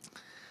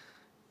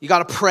 You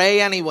got to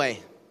pray anyway.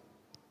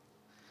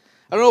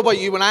 I don't know about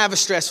you, when I have a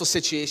stressful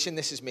situation,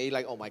 this is me,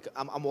 like, oh my God,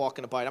 I'm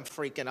walking about, I'm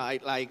freaking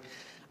out, like,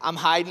 I'm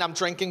hiding, I'm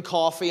drinking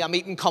coffee, I'm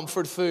eating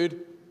comfort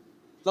food.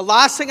 The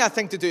last thing I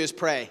think to do is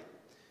pray.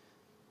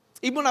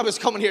 Even when I was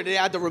coming here today,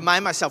 I had to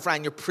remind myself,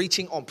 Ryan, you're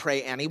preaching on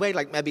pray anyway,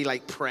 like maybe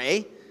like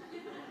pray.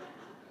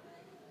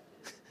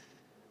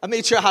 I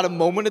made sure I had a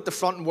moment at the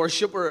front in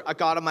worship where I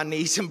got on my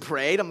knees and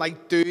prayed. I'm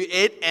like, do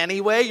it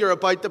anyway, you're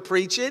about to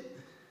preach it.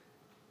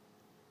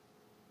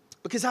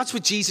 Because that's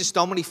what Jesus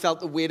done when he felt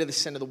the weight of the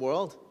sin of the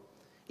world.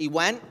 He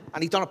went,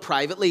 and he done it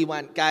privately. He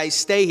went, guys,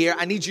 stay here.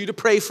 I need you to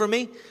pray for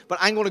me, but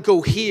I'm going to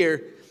go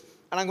here,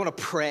 and I'm going to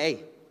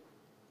pray.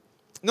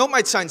 I know it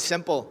might sound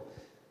simple,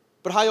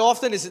 but how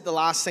often is it the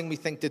last thing we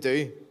think to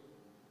do?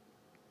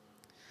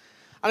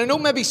 And I know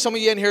maybe some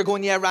of you in here are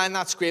going, yeah, Ryan,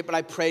 that's great, but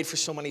I prayed for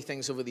so many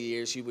things over the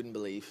years you wouldn't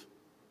believe.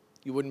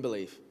 You wouldn't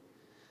believe.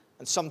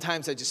 And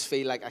sometimes I just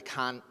feel like I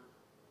can't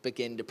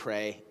begin to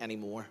pray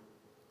anymore.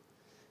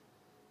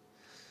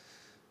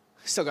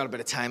 Still got a bit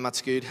of time, that's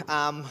good.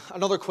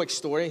 Another quick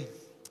story.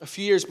 A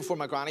few years before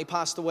my granny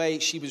passed away,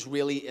 she was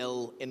really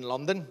ill in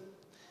London.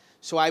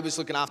 So I was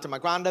looking after my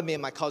granda. Me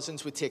and my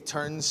cousins would take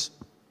turns.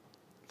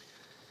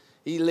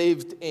 He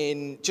lived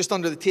in just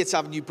under the Tates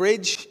Avenue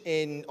Bridge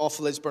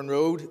off Lisburn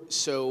Road.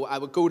 So I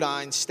would go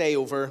down, stay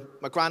over.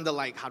 My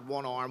granda had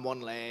one arm,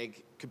 one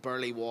leg, could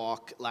barely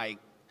walk,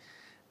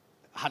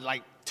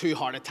 had 2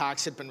 heart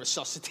attacks, had been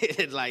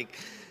resuscitated,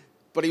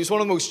 but he was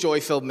one of the most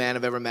joy-filled men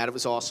I've ever met. It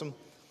was awesome.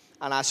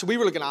 And so we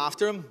were looking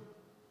after him.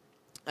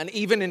 And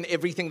even in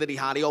everything that he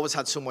always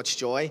had so much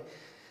joy.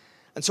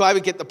 And so I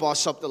would get the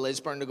bus up to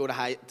Lisburn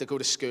to go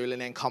to school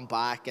and then come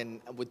back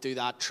and would do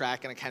that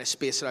trek, and I kind of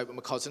space it out with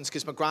my cousins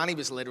because my granny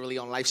was literally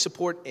on life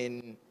support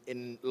in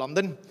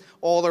London.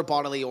 All her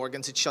bodily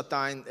organs had shut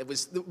down. It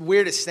was the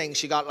weirdest thing.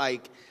 She got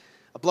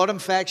a blood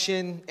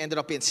infection, ended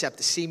up being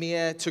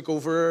septicemia, took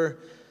over her.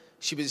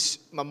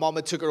 My mum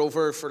had took her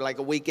over for a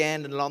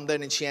weekend in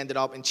London, and she ended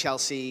up in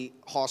Chelsea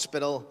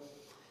Hospital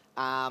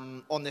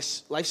on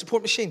this life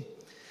support machine.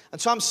 And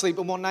so I'm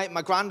sleeping one night.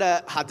 My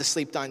granda had to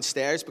sleep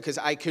downstairs because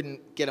I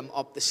couldn't get him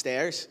up the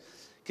stairs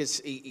because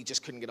he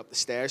just couldn't get up the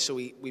stairs. So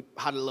we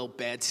had a little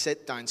bed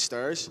sit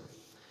downstairs.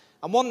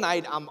 And one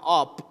night I'm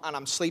up and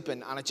I'm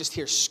sleeping and I just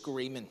hear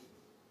screaming.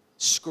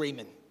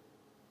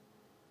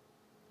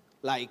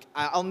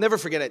 I'll never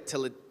forget it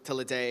till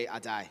the day I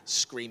die,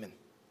 screaming.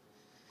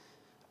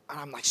 And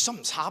I'm like,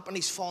 something's happened.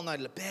 He's fallen out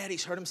of the bed.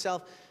 He's hurt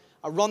himself.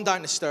 I run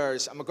down the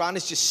stairs and my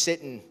granda's just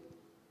sitting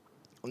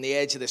on the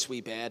edge of this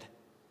wee bed.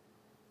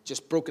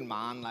 Just broken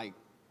man,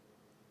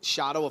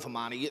 shadow of a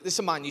man.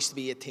 This man used to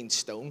be 18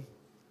 stone,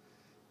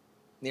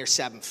 near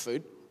 7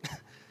 foot.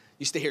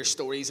 Used to hear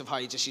stories of how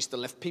he just used to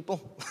lift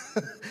people.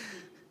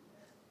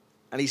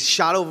 And he's a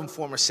shadow of him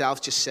for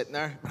himself, just sitting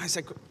there. And I was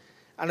like,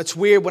 and it's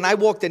weird, when I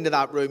walked into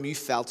that room, you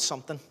felt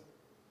something.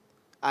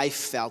 I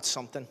felt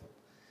something.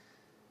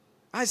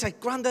 I was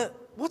like, Granda,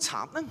 what's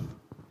happening?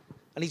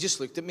 And he just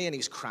looked at me and he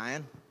was crying.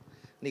 And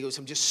he goes,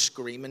 I'm just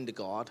screaming to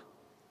God.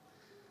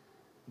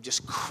 I'm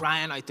just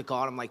crying out to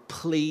God. I'm like,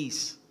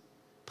 please,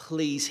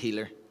 please heal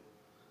her.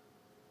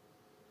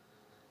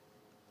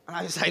 And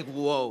I was like,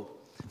 whoa.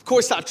 Of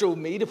course, that drove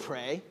me to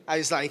pray. I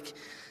was like,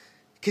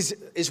 because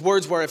his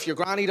words were, if your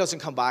granny doesn't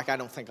come back, I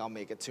don't think I'll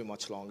make it too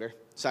much longer.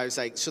 So I was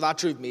like, so that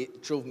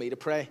drove me to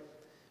pray.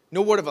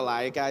 No word of a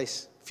lie,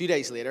 guys. A few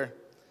days later,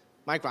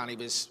 my granny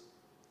was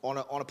on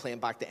a plane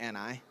back to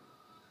NI.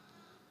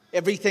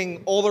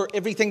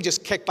 Everything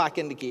just kicked back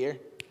into gear.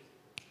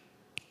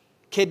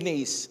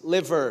 Kidneys,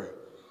 liver,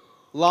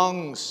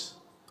 lungs,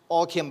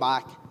 all came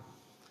back.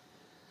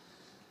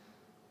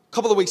 A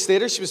couple of weeks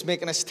later, she was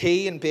making us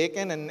tea and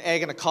bacon and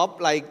egg in a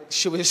cup like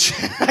she was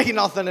like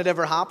nothing had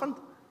ever happened.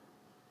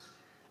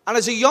 And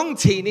as a young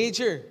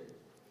teenager,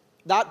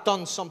 that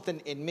done something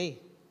in me.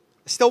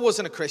 I still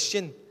wasn't a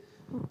Christian,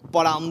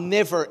 but I'll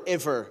never,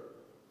 ever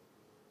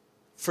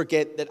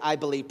forget that I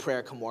believe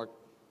prayer can work.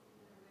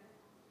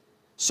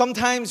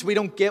 Sometimes we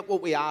don't get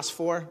what we ask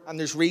for, and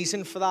there's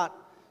reason for that.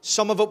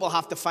 Some of it we'll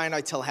have to find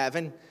out till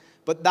heaven,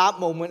 but that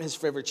moment has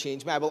forever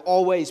changed me. I will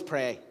always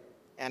pray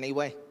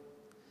anyway.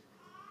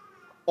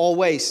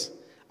 Always.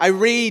 I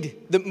read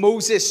that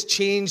Moses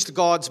changed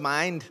God's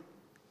mind.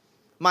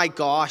 My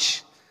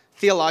gosh.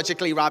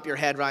 Theologically, wrap your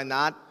head around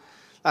that.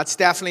 That's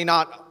definitely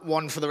not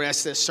one for the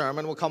rest of this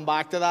sermon. We'll come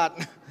back to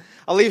that.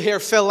 I'll leave here.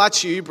 Phil,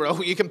 that's you, bro.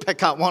 You can pick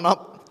that one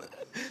up.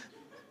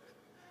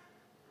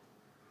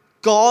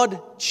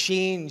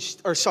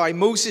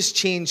 Moses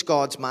changed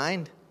God's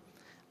mind.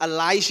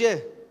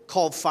 Elijah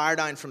called fire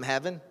down from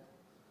heaven.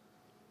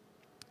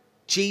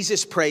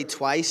 Jesus prayed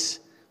twice,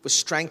 was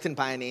strengthened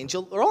by an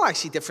angel. They're all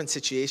actually different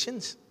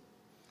situations.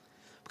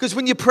 Because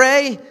when you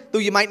pray, though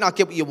you might not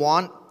get what you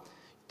want,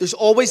 there's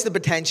always the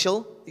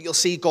potential that you'll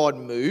see God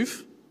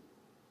move.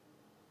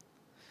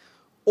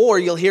 Or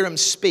you'll hear him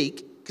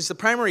speak. Because the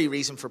primary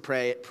reason for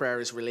prayer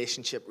is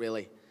relationship,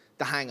 really.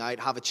 To hang out,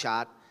 have a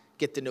chat,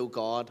 get to know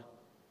God,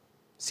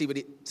 see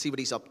what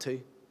he's up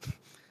to.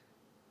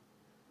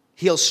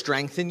 He'll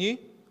strengthen you.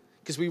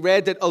 Because we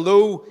read that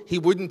although he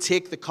wouldn't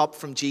take the cup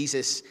from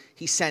Jesus,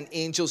 he sent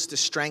angels to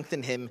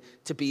strengthen him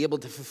to be able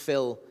to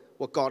fulfill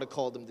what God had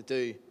called him to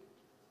do.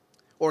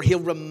 Or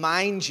he'll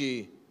remind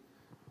you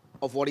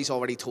of what he's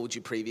already told you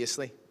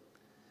previously.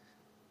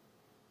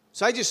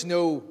 So I just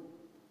know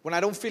when I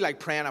don't feel like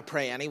praying, I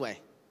pray anyway.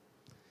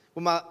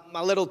 When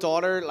my little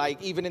daughter,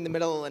 like even in the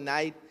middle of the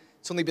night,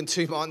 it's only been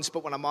 2 months,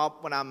 but when I'm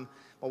up, my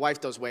wife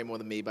does way more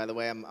than me, by the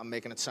way. I'm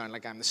making it sound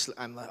like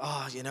I'm like,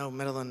 oh,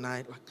 middle of the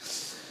night. Like,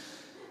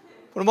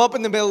 when I'm up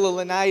in the middle of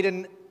the night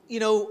and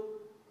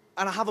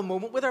I have a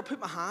moment with her, I put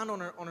my hand on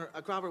her,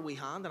 I grab her wee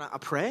hand and I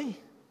pray.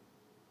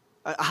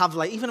 I have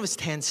even if it's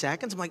 10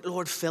 seconds, I'm like,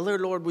 Lord, fill her,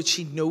 Lord, would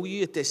she know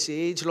you at this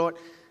age, Lord?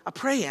 I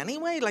pray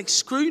anyway,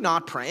 screw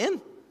not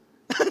praying.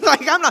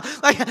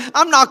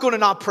 I'm not going to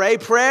not pray.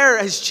 Prayer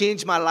has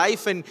changed my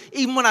life, and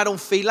even when I don't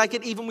feel like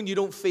it, even when you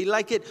don't feel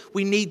like it,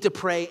 we need to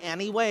pray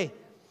anyway,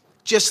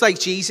 just like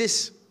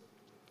Jesus.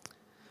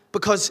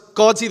 Because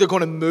God's either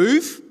going to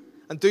move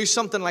and do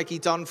something like he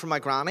done for my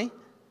granny,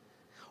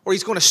 or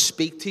he's going to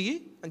speak to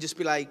you and just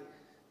be like,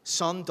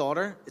 son,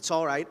 daughter, it's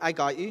all right, I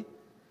got you.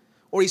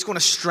 Or he's going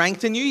to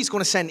strengthen you. He's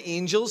going to send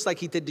angels like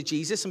he did to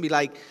Jesus and be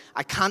like,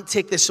 I can't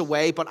take this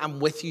away, but I'm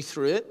with you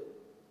through it.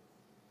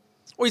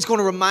 Or he's going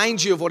to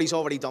remind you of what he's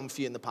already done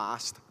for you in the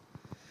past.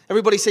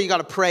 Everybody say you got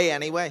to pray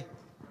anyway.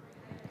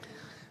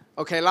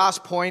 Okay,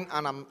 last point,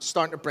 and I'm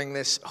starting to bring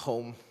this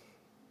home.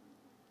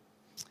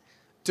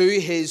 Do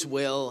his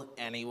will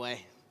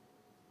anyway.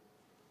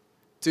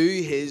 Do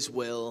his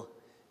will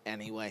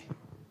anyway.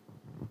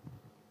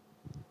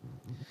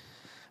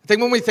 I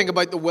think when we think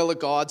about the will of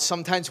God,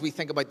 sometimes we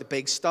think about the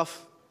big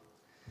stuff.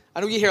 I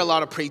know you hear a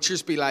lot of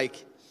preachers be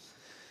like,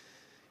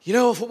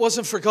 if it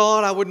wasn't for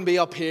God, I wouldn't be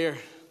up here.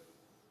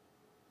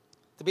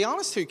 To be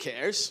honest, who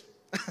cares?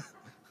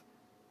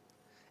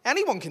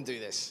 Anyone can do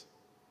this.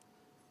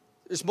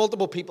 There's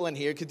multiple people in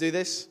here could do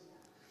this.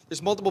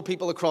 There's multiple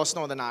people across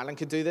Northern Ireland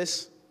could do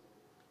this.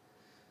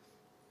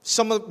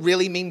 Some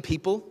really mean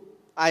people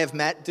I have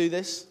met do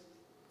this.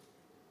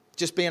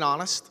 Just being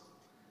honest.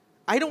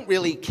 I don't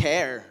really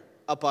care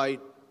about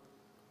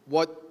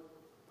what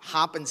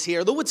happens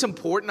here. Though it's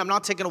important, I'm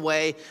not taking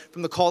away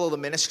from the call of the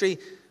ministry.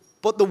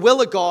 But the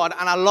will of God,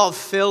 and I love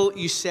Phil,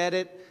 you said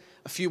it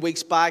a few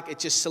weeks back, it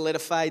just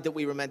solidified that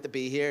we were meant to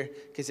be here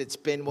because it's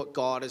been what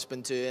God has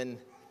been doing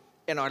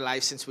in our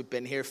life since we've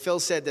been here. Phil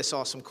said this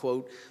awesome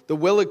quote, the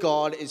will of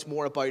God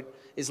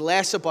is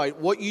less about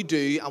what you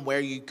do and where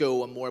you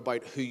go and more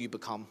about who you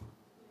become.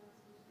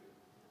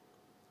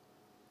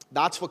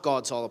 That's what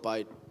God's all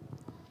about.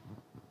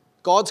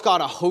 God's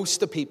got a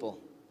host of people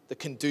that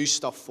can do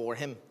stuff for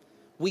him.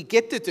 We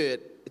get to do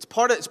it. It's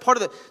part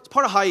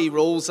of how he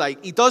rolls.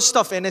 Like he does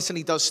stuff in us and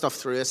he does stuff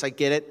through us. I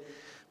get it.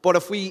 But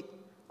if we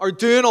are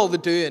doing all the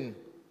doing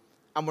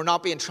and we're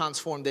not being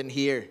transformed in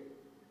here,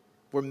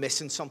 we're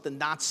missing something.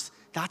 That's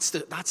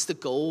the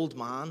gold,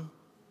 man.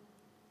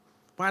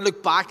 When I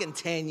look back in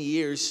 10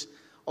 years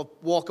of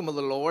walking with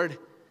the Lord,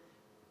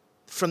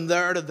 from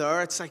there to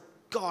there, it's like,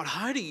 God,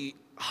 how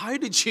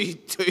did you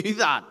do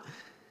that?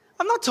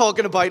 I'm not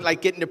talking about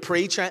like getting to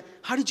preach.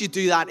 How did you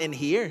do that in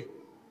here?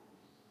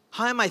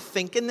 How am I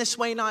thinking this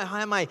way now? How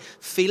am I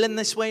feeling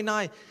this way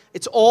now?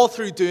 It's all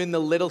through doing the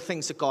little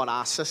things that God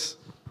asks us.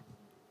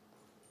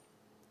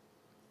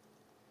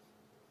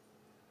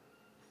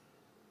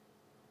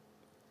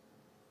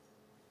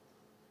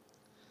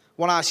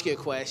 I want to ask you a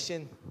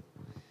question.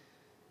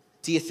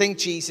 Do you think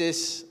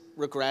Jesus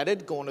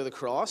regretted going to the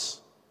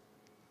cross?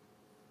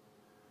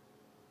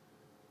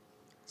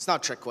 It's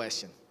not a trick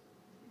question.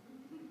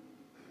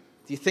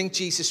 Do you think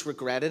Jesus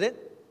regretted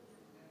it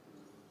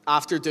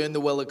after doing the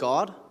will of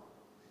God?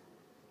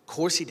 Of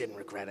course he didn't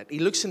regret it. He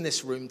looks in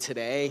this room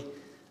today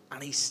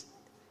and he's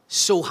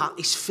so happy.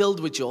 He's filled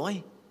with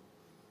joy.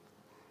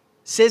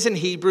 It says in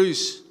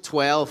Hebrews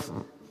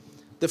 12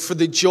 that for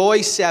the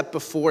joy set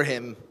before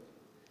him,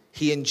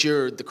 he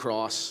endured the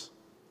cross.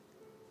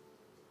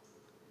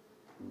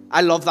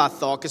 I love that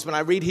thought because when I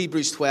read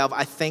Hebrews 12,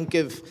 I think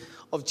of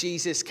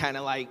Jesus kind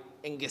of like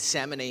in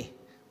Gethsemane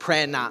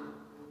praying that.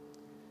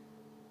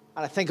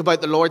 And I think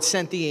about the Lord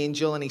sent the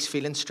angel and he's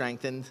feeling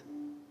strengthened.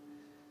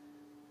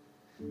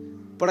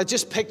 But I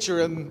just picture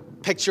him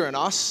picturing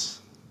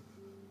us.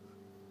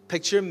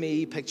 Picturing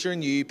me,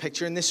 picturing you,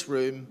 picturing this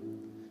room,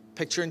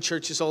 picturing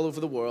churches all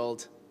over the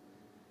world.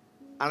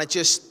 And I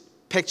just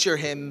picture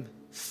him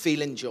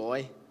feeling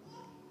joy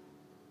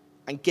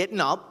and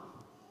getting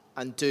up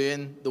and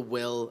doing the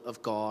will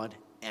of God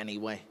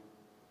anyway.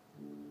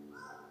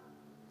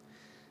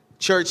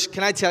 Church,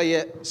 can I tell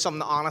you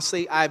something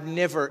honestly? I've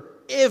never,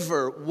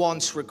 ever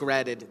once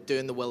regretted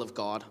doing the will of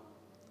God.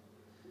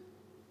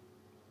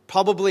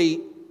 Probably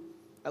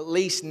at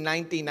least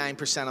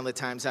 99% of the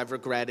times I've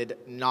regretted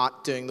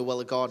not doing the will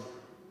of God.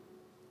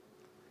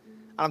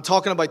 And I'm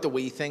talking about the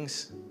wee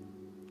things.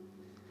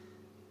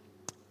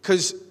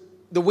 Because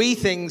the wee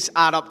things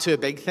add up to a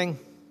big thing.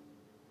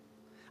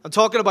 I'm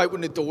talking about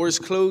when the door's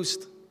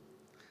closed.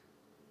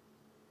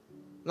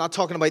 I'm not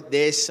talking about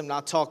this. I'm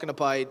not talking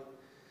about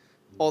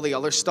all the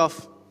other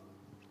stuff.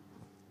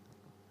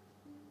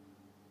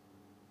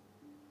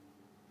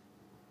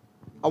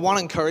 I want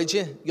to encourage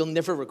you. You'll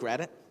never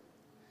regret it.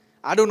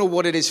 I don't know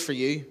what it is for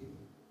you.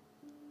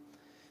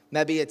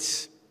 Maybe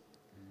it's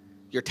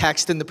you're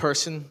texting the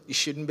person you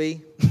shouldn't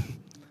be.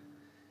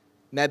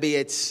 Maybe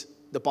it's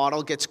the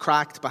bottle gets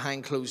cracked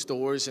behind closed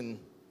doors and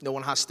no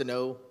one has to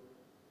know.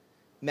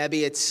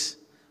 Maybe it's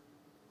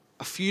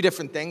a few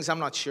different things. I'm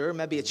not sure.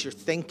 Maybe it's your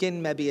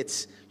thinking. Maybe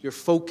it's your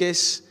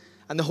focus.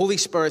 And the Holy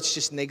Spirit's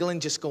just niggling,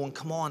 just going,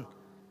 come on.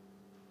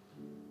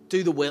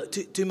 Do the will.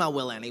 Do my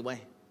will anyway.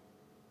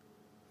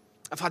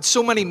 I've had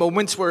so many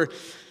moments where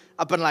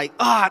I've been like,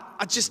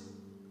 I just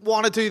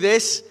want to do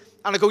this.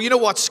 And I go, you know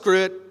what, screw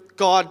it.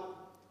 God,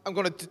 I'm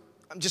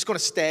just going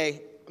to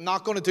stay. I'm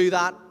not going to do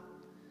that.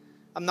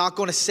 I'm not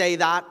going to say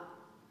that.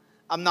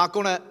 I'm not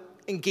going to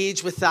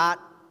engage with that.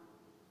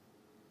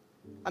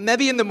 And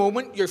maybe in the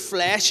moment, your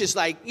flesh is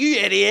like, you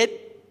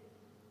idiot.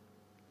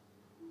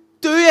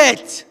 Do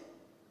it.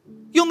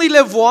 You only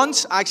live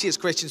once. Actually, as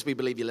Christians, we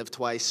believe you live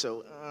twice,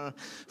 so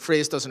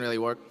phrase doesn't really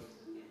work.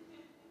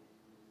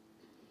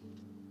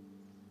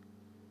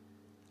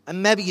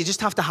 And maybe you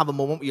just have to have a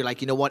moment where you're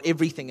like, you know what,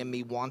 everything in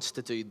me wants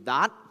to do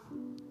that.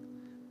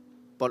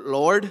 But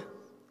Lord,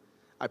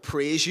 I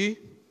praise you.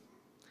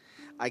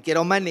 I get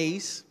on my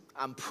knees.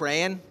 I'm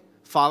praying,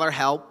 Father,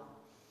 help.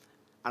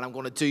 And I'm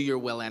going to do your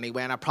will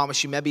anyway. And I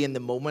promise you, maybe in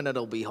the moment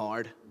it'll be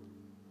hard.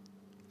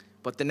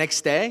 But the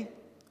next day,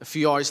 a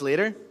few hours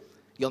later,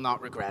 you'll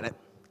not regret it.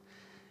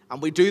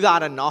 And we do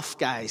that enough,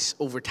 guys,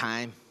 over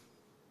time.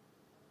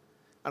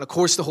 And of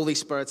course, the Holy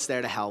Spirit's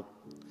there to help.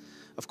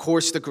 Of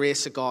course, the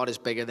grace of God is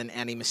bigger than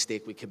any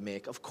mistake we could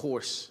make. Of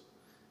course.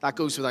 That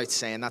goes without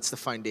saying. That's the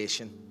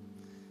foundation.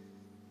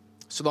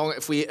 So long,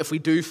 if we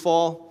do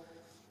fall,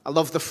 I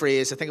love the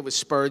phrase, I think it was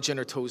Spurgeon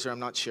or Tozer, I'm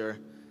not sure.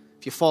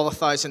 If you fall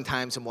 1,000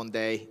 times in one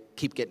day,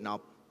 keep getting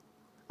up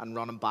and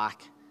running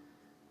back.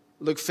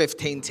 Luke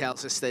 15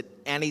 tells us that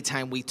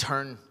anytime we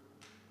turn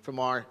from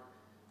our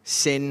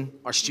sin,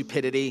 our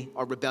stupidity,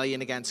 our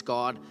rebellion against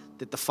God,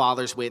 that the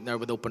Father's waiting there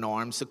with open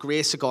arms. The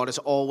grace of God is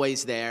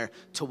always there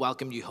to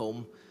welcome you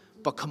home.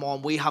 But come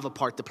on, we have a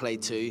part to play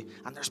too,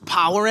 and there's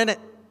power in it.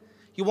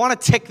 You want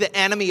to tick the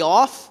enemy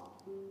off?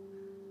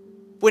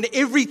 When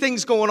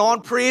everything's going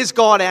on, praise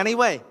God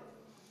anyway.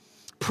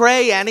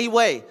 Pray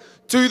anyway.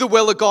 Do the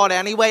will of God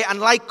anyway. And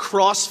like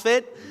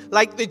CrossFit,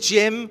 like the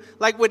gym,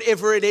 like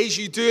whatever it is,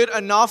 you do it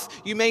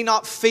enough. You may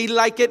not feel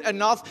like it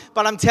enough,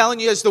 but I'm telling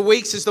you, as the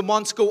weeks, as the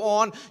months go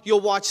on,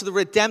 you'll watch the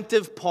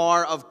redemptive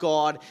power of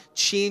God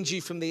change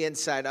you from the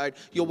inside out.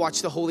 You'll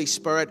watch the Holy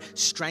Spirit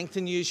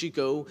strengthen you as you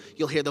go.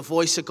 You'll hear the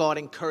voice of God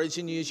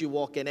encouraging you as you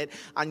walk in it.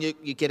 And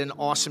you get an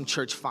awesome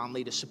church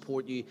family to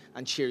support you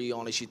and cheer you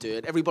on as you do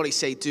it. Everybody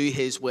say, do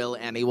His will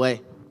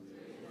anyway.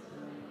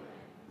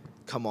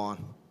 come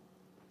on.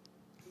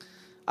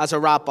 As I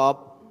wrap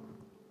up,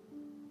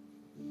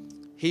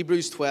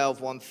 Hebrews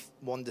 12,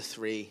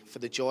 1-3, for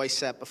the joy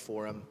set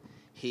before him,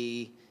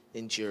 he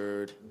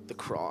endured the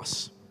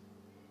cross.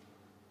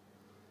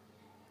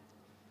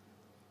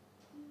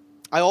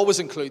 I always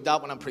include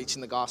that when I'm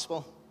preaching the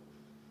gospel,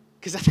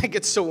 because I think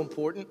it's so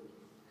important.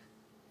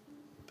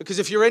 Because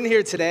if you're in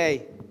here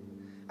today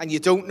and you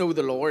don't know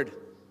the Lord,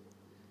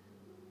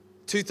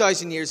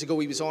 2,000 years ago,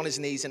 he was on his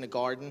knees in a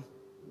garden.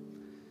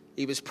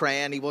 He was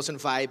praying. He wasn't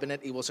vibing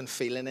it. He wasn't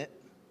feeling it.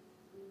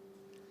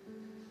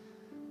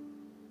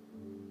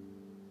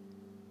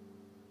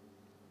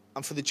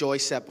 And for the joy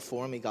set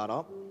before him, he got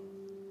up.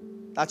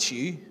 That's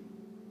you.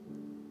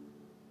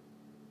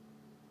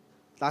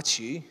 That's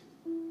you.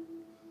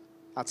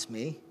 That's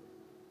me.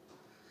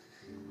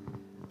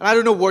 And I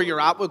don't know where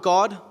you're at with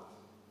God,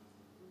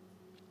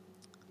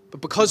 but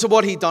because of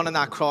what he done on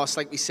that cross,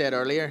 like we said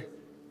earlier,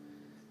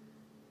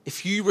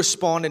 if you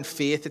respond in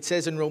faith, it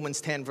says in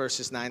Romans 10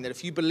 verses 9, that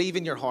if you believe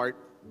in your heart,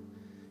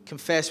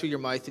 confess with your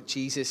mouth that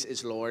Jesus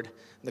is Lord,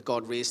 and that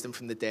God raised him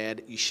from the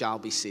dead, you shall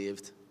be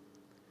saved.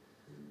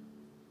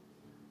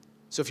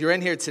 So if you're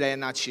in here today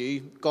and that's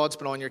you, God's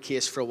been on your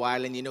case for a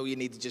while and you know you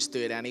need to just do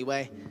it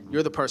anyway,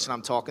 you're the person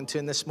I'm talking to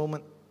in this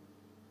moment.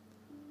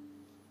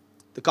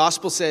 The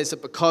gospel says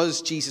that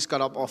because Jesus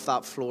got up off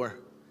that floor,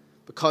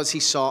 because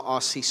he saw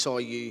us, he saw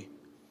you,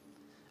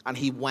 and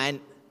he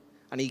went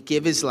and he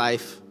gave his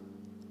life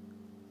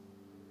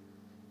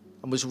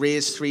and was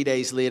raised 3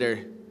 days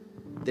later,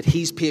 that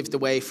he's paved the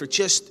way for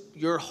just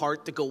your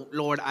heart to go,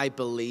 Lord, I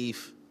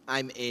believe,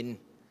 I'm in,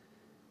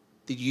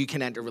 that you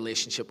can enter a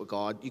relationship with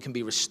God. You can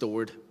be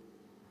restored.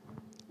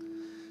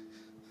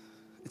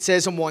 It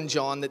says in 1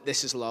 John that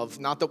this is love,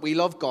 not that we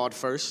love God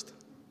first,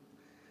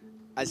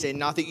 as in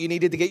not that you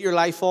needed to get your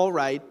life all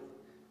right,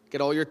 get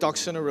all your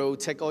ducks in a row,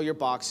 tick all your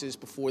boxes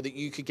before that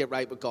you could get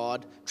right with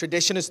God.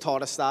 Tradition has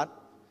taught us that.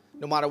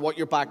 No matter what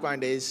your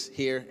background is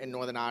here in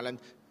Northern Ireland,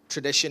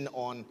 tradition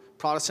on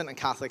Protestant and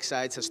Catholic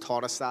sides has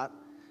taught us that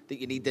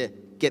you need to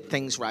get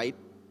things right.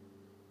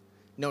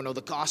 No,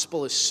 the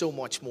gospel is so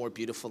much more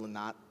beautiful than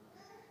that.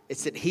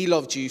 It's that he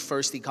loved you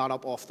first. He got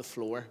up off the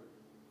floor.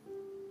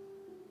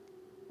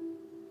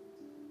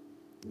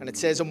 And it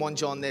says in 1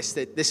 John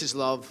that this is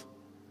love.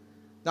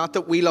 Not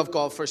that we love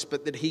God first,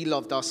 but that he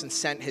loved us and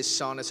sent his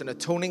son as an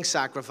atoning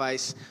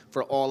sacrifice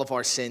for all of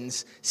our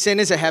sins. Sin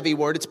is a heavy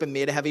word. It's been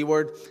made a heavy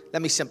word.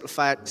 Let me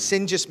simplify it.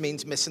 Sin just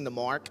means missing the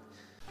mark.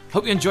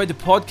 Hope you enjoyed the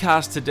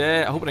podcast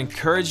today. I hope it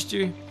encouraged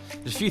you.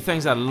 There's a few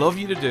things I'd love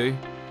you to do.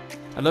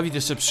 I'd love you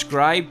to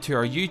subscribe to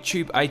our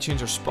YouTube,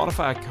 iTunes, or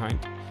Spotify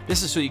account.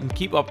 This is so you can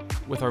keep up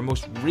with our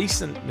most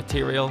recent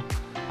material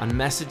and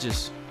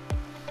messages.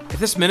 If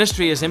this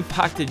ministry has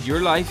impacted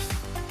your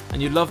life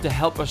and you'd love to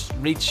help us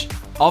reach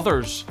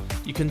others,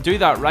 you can do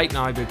that right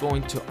now by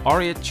going to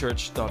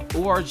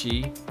r8church.org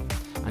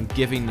and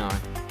giving now.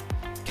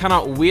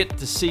 Cannot wait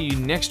to see you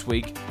next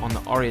week on the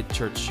R8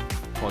 Church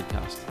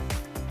podcast.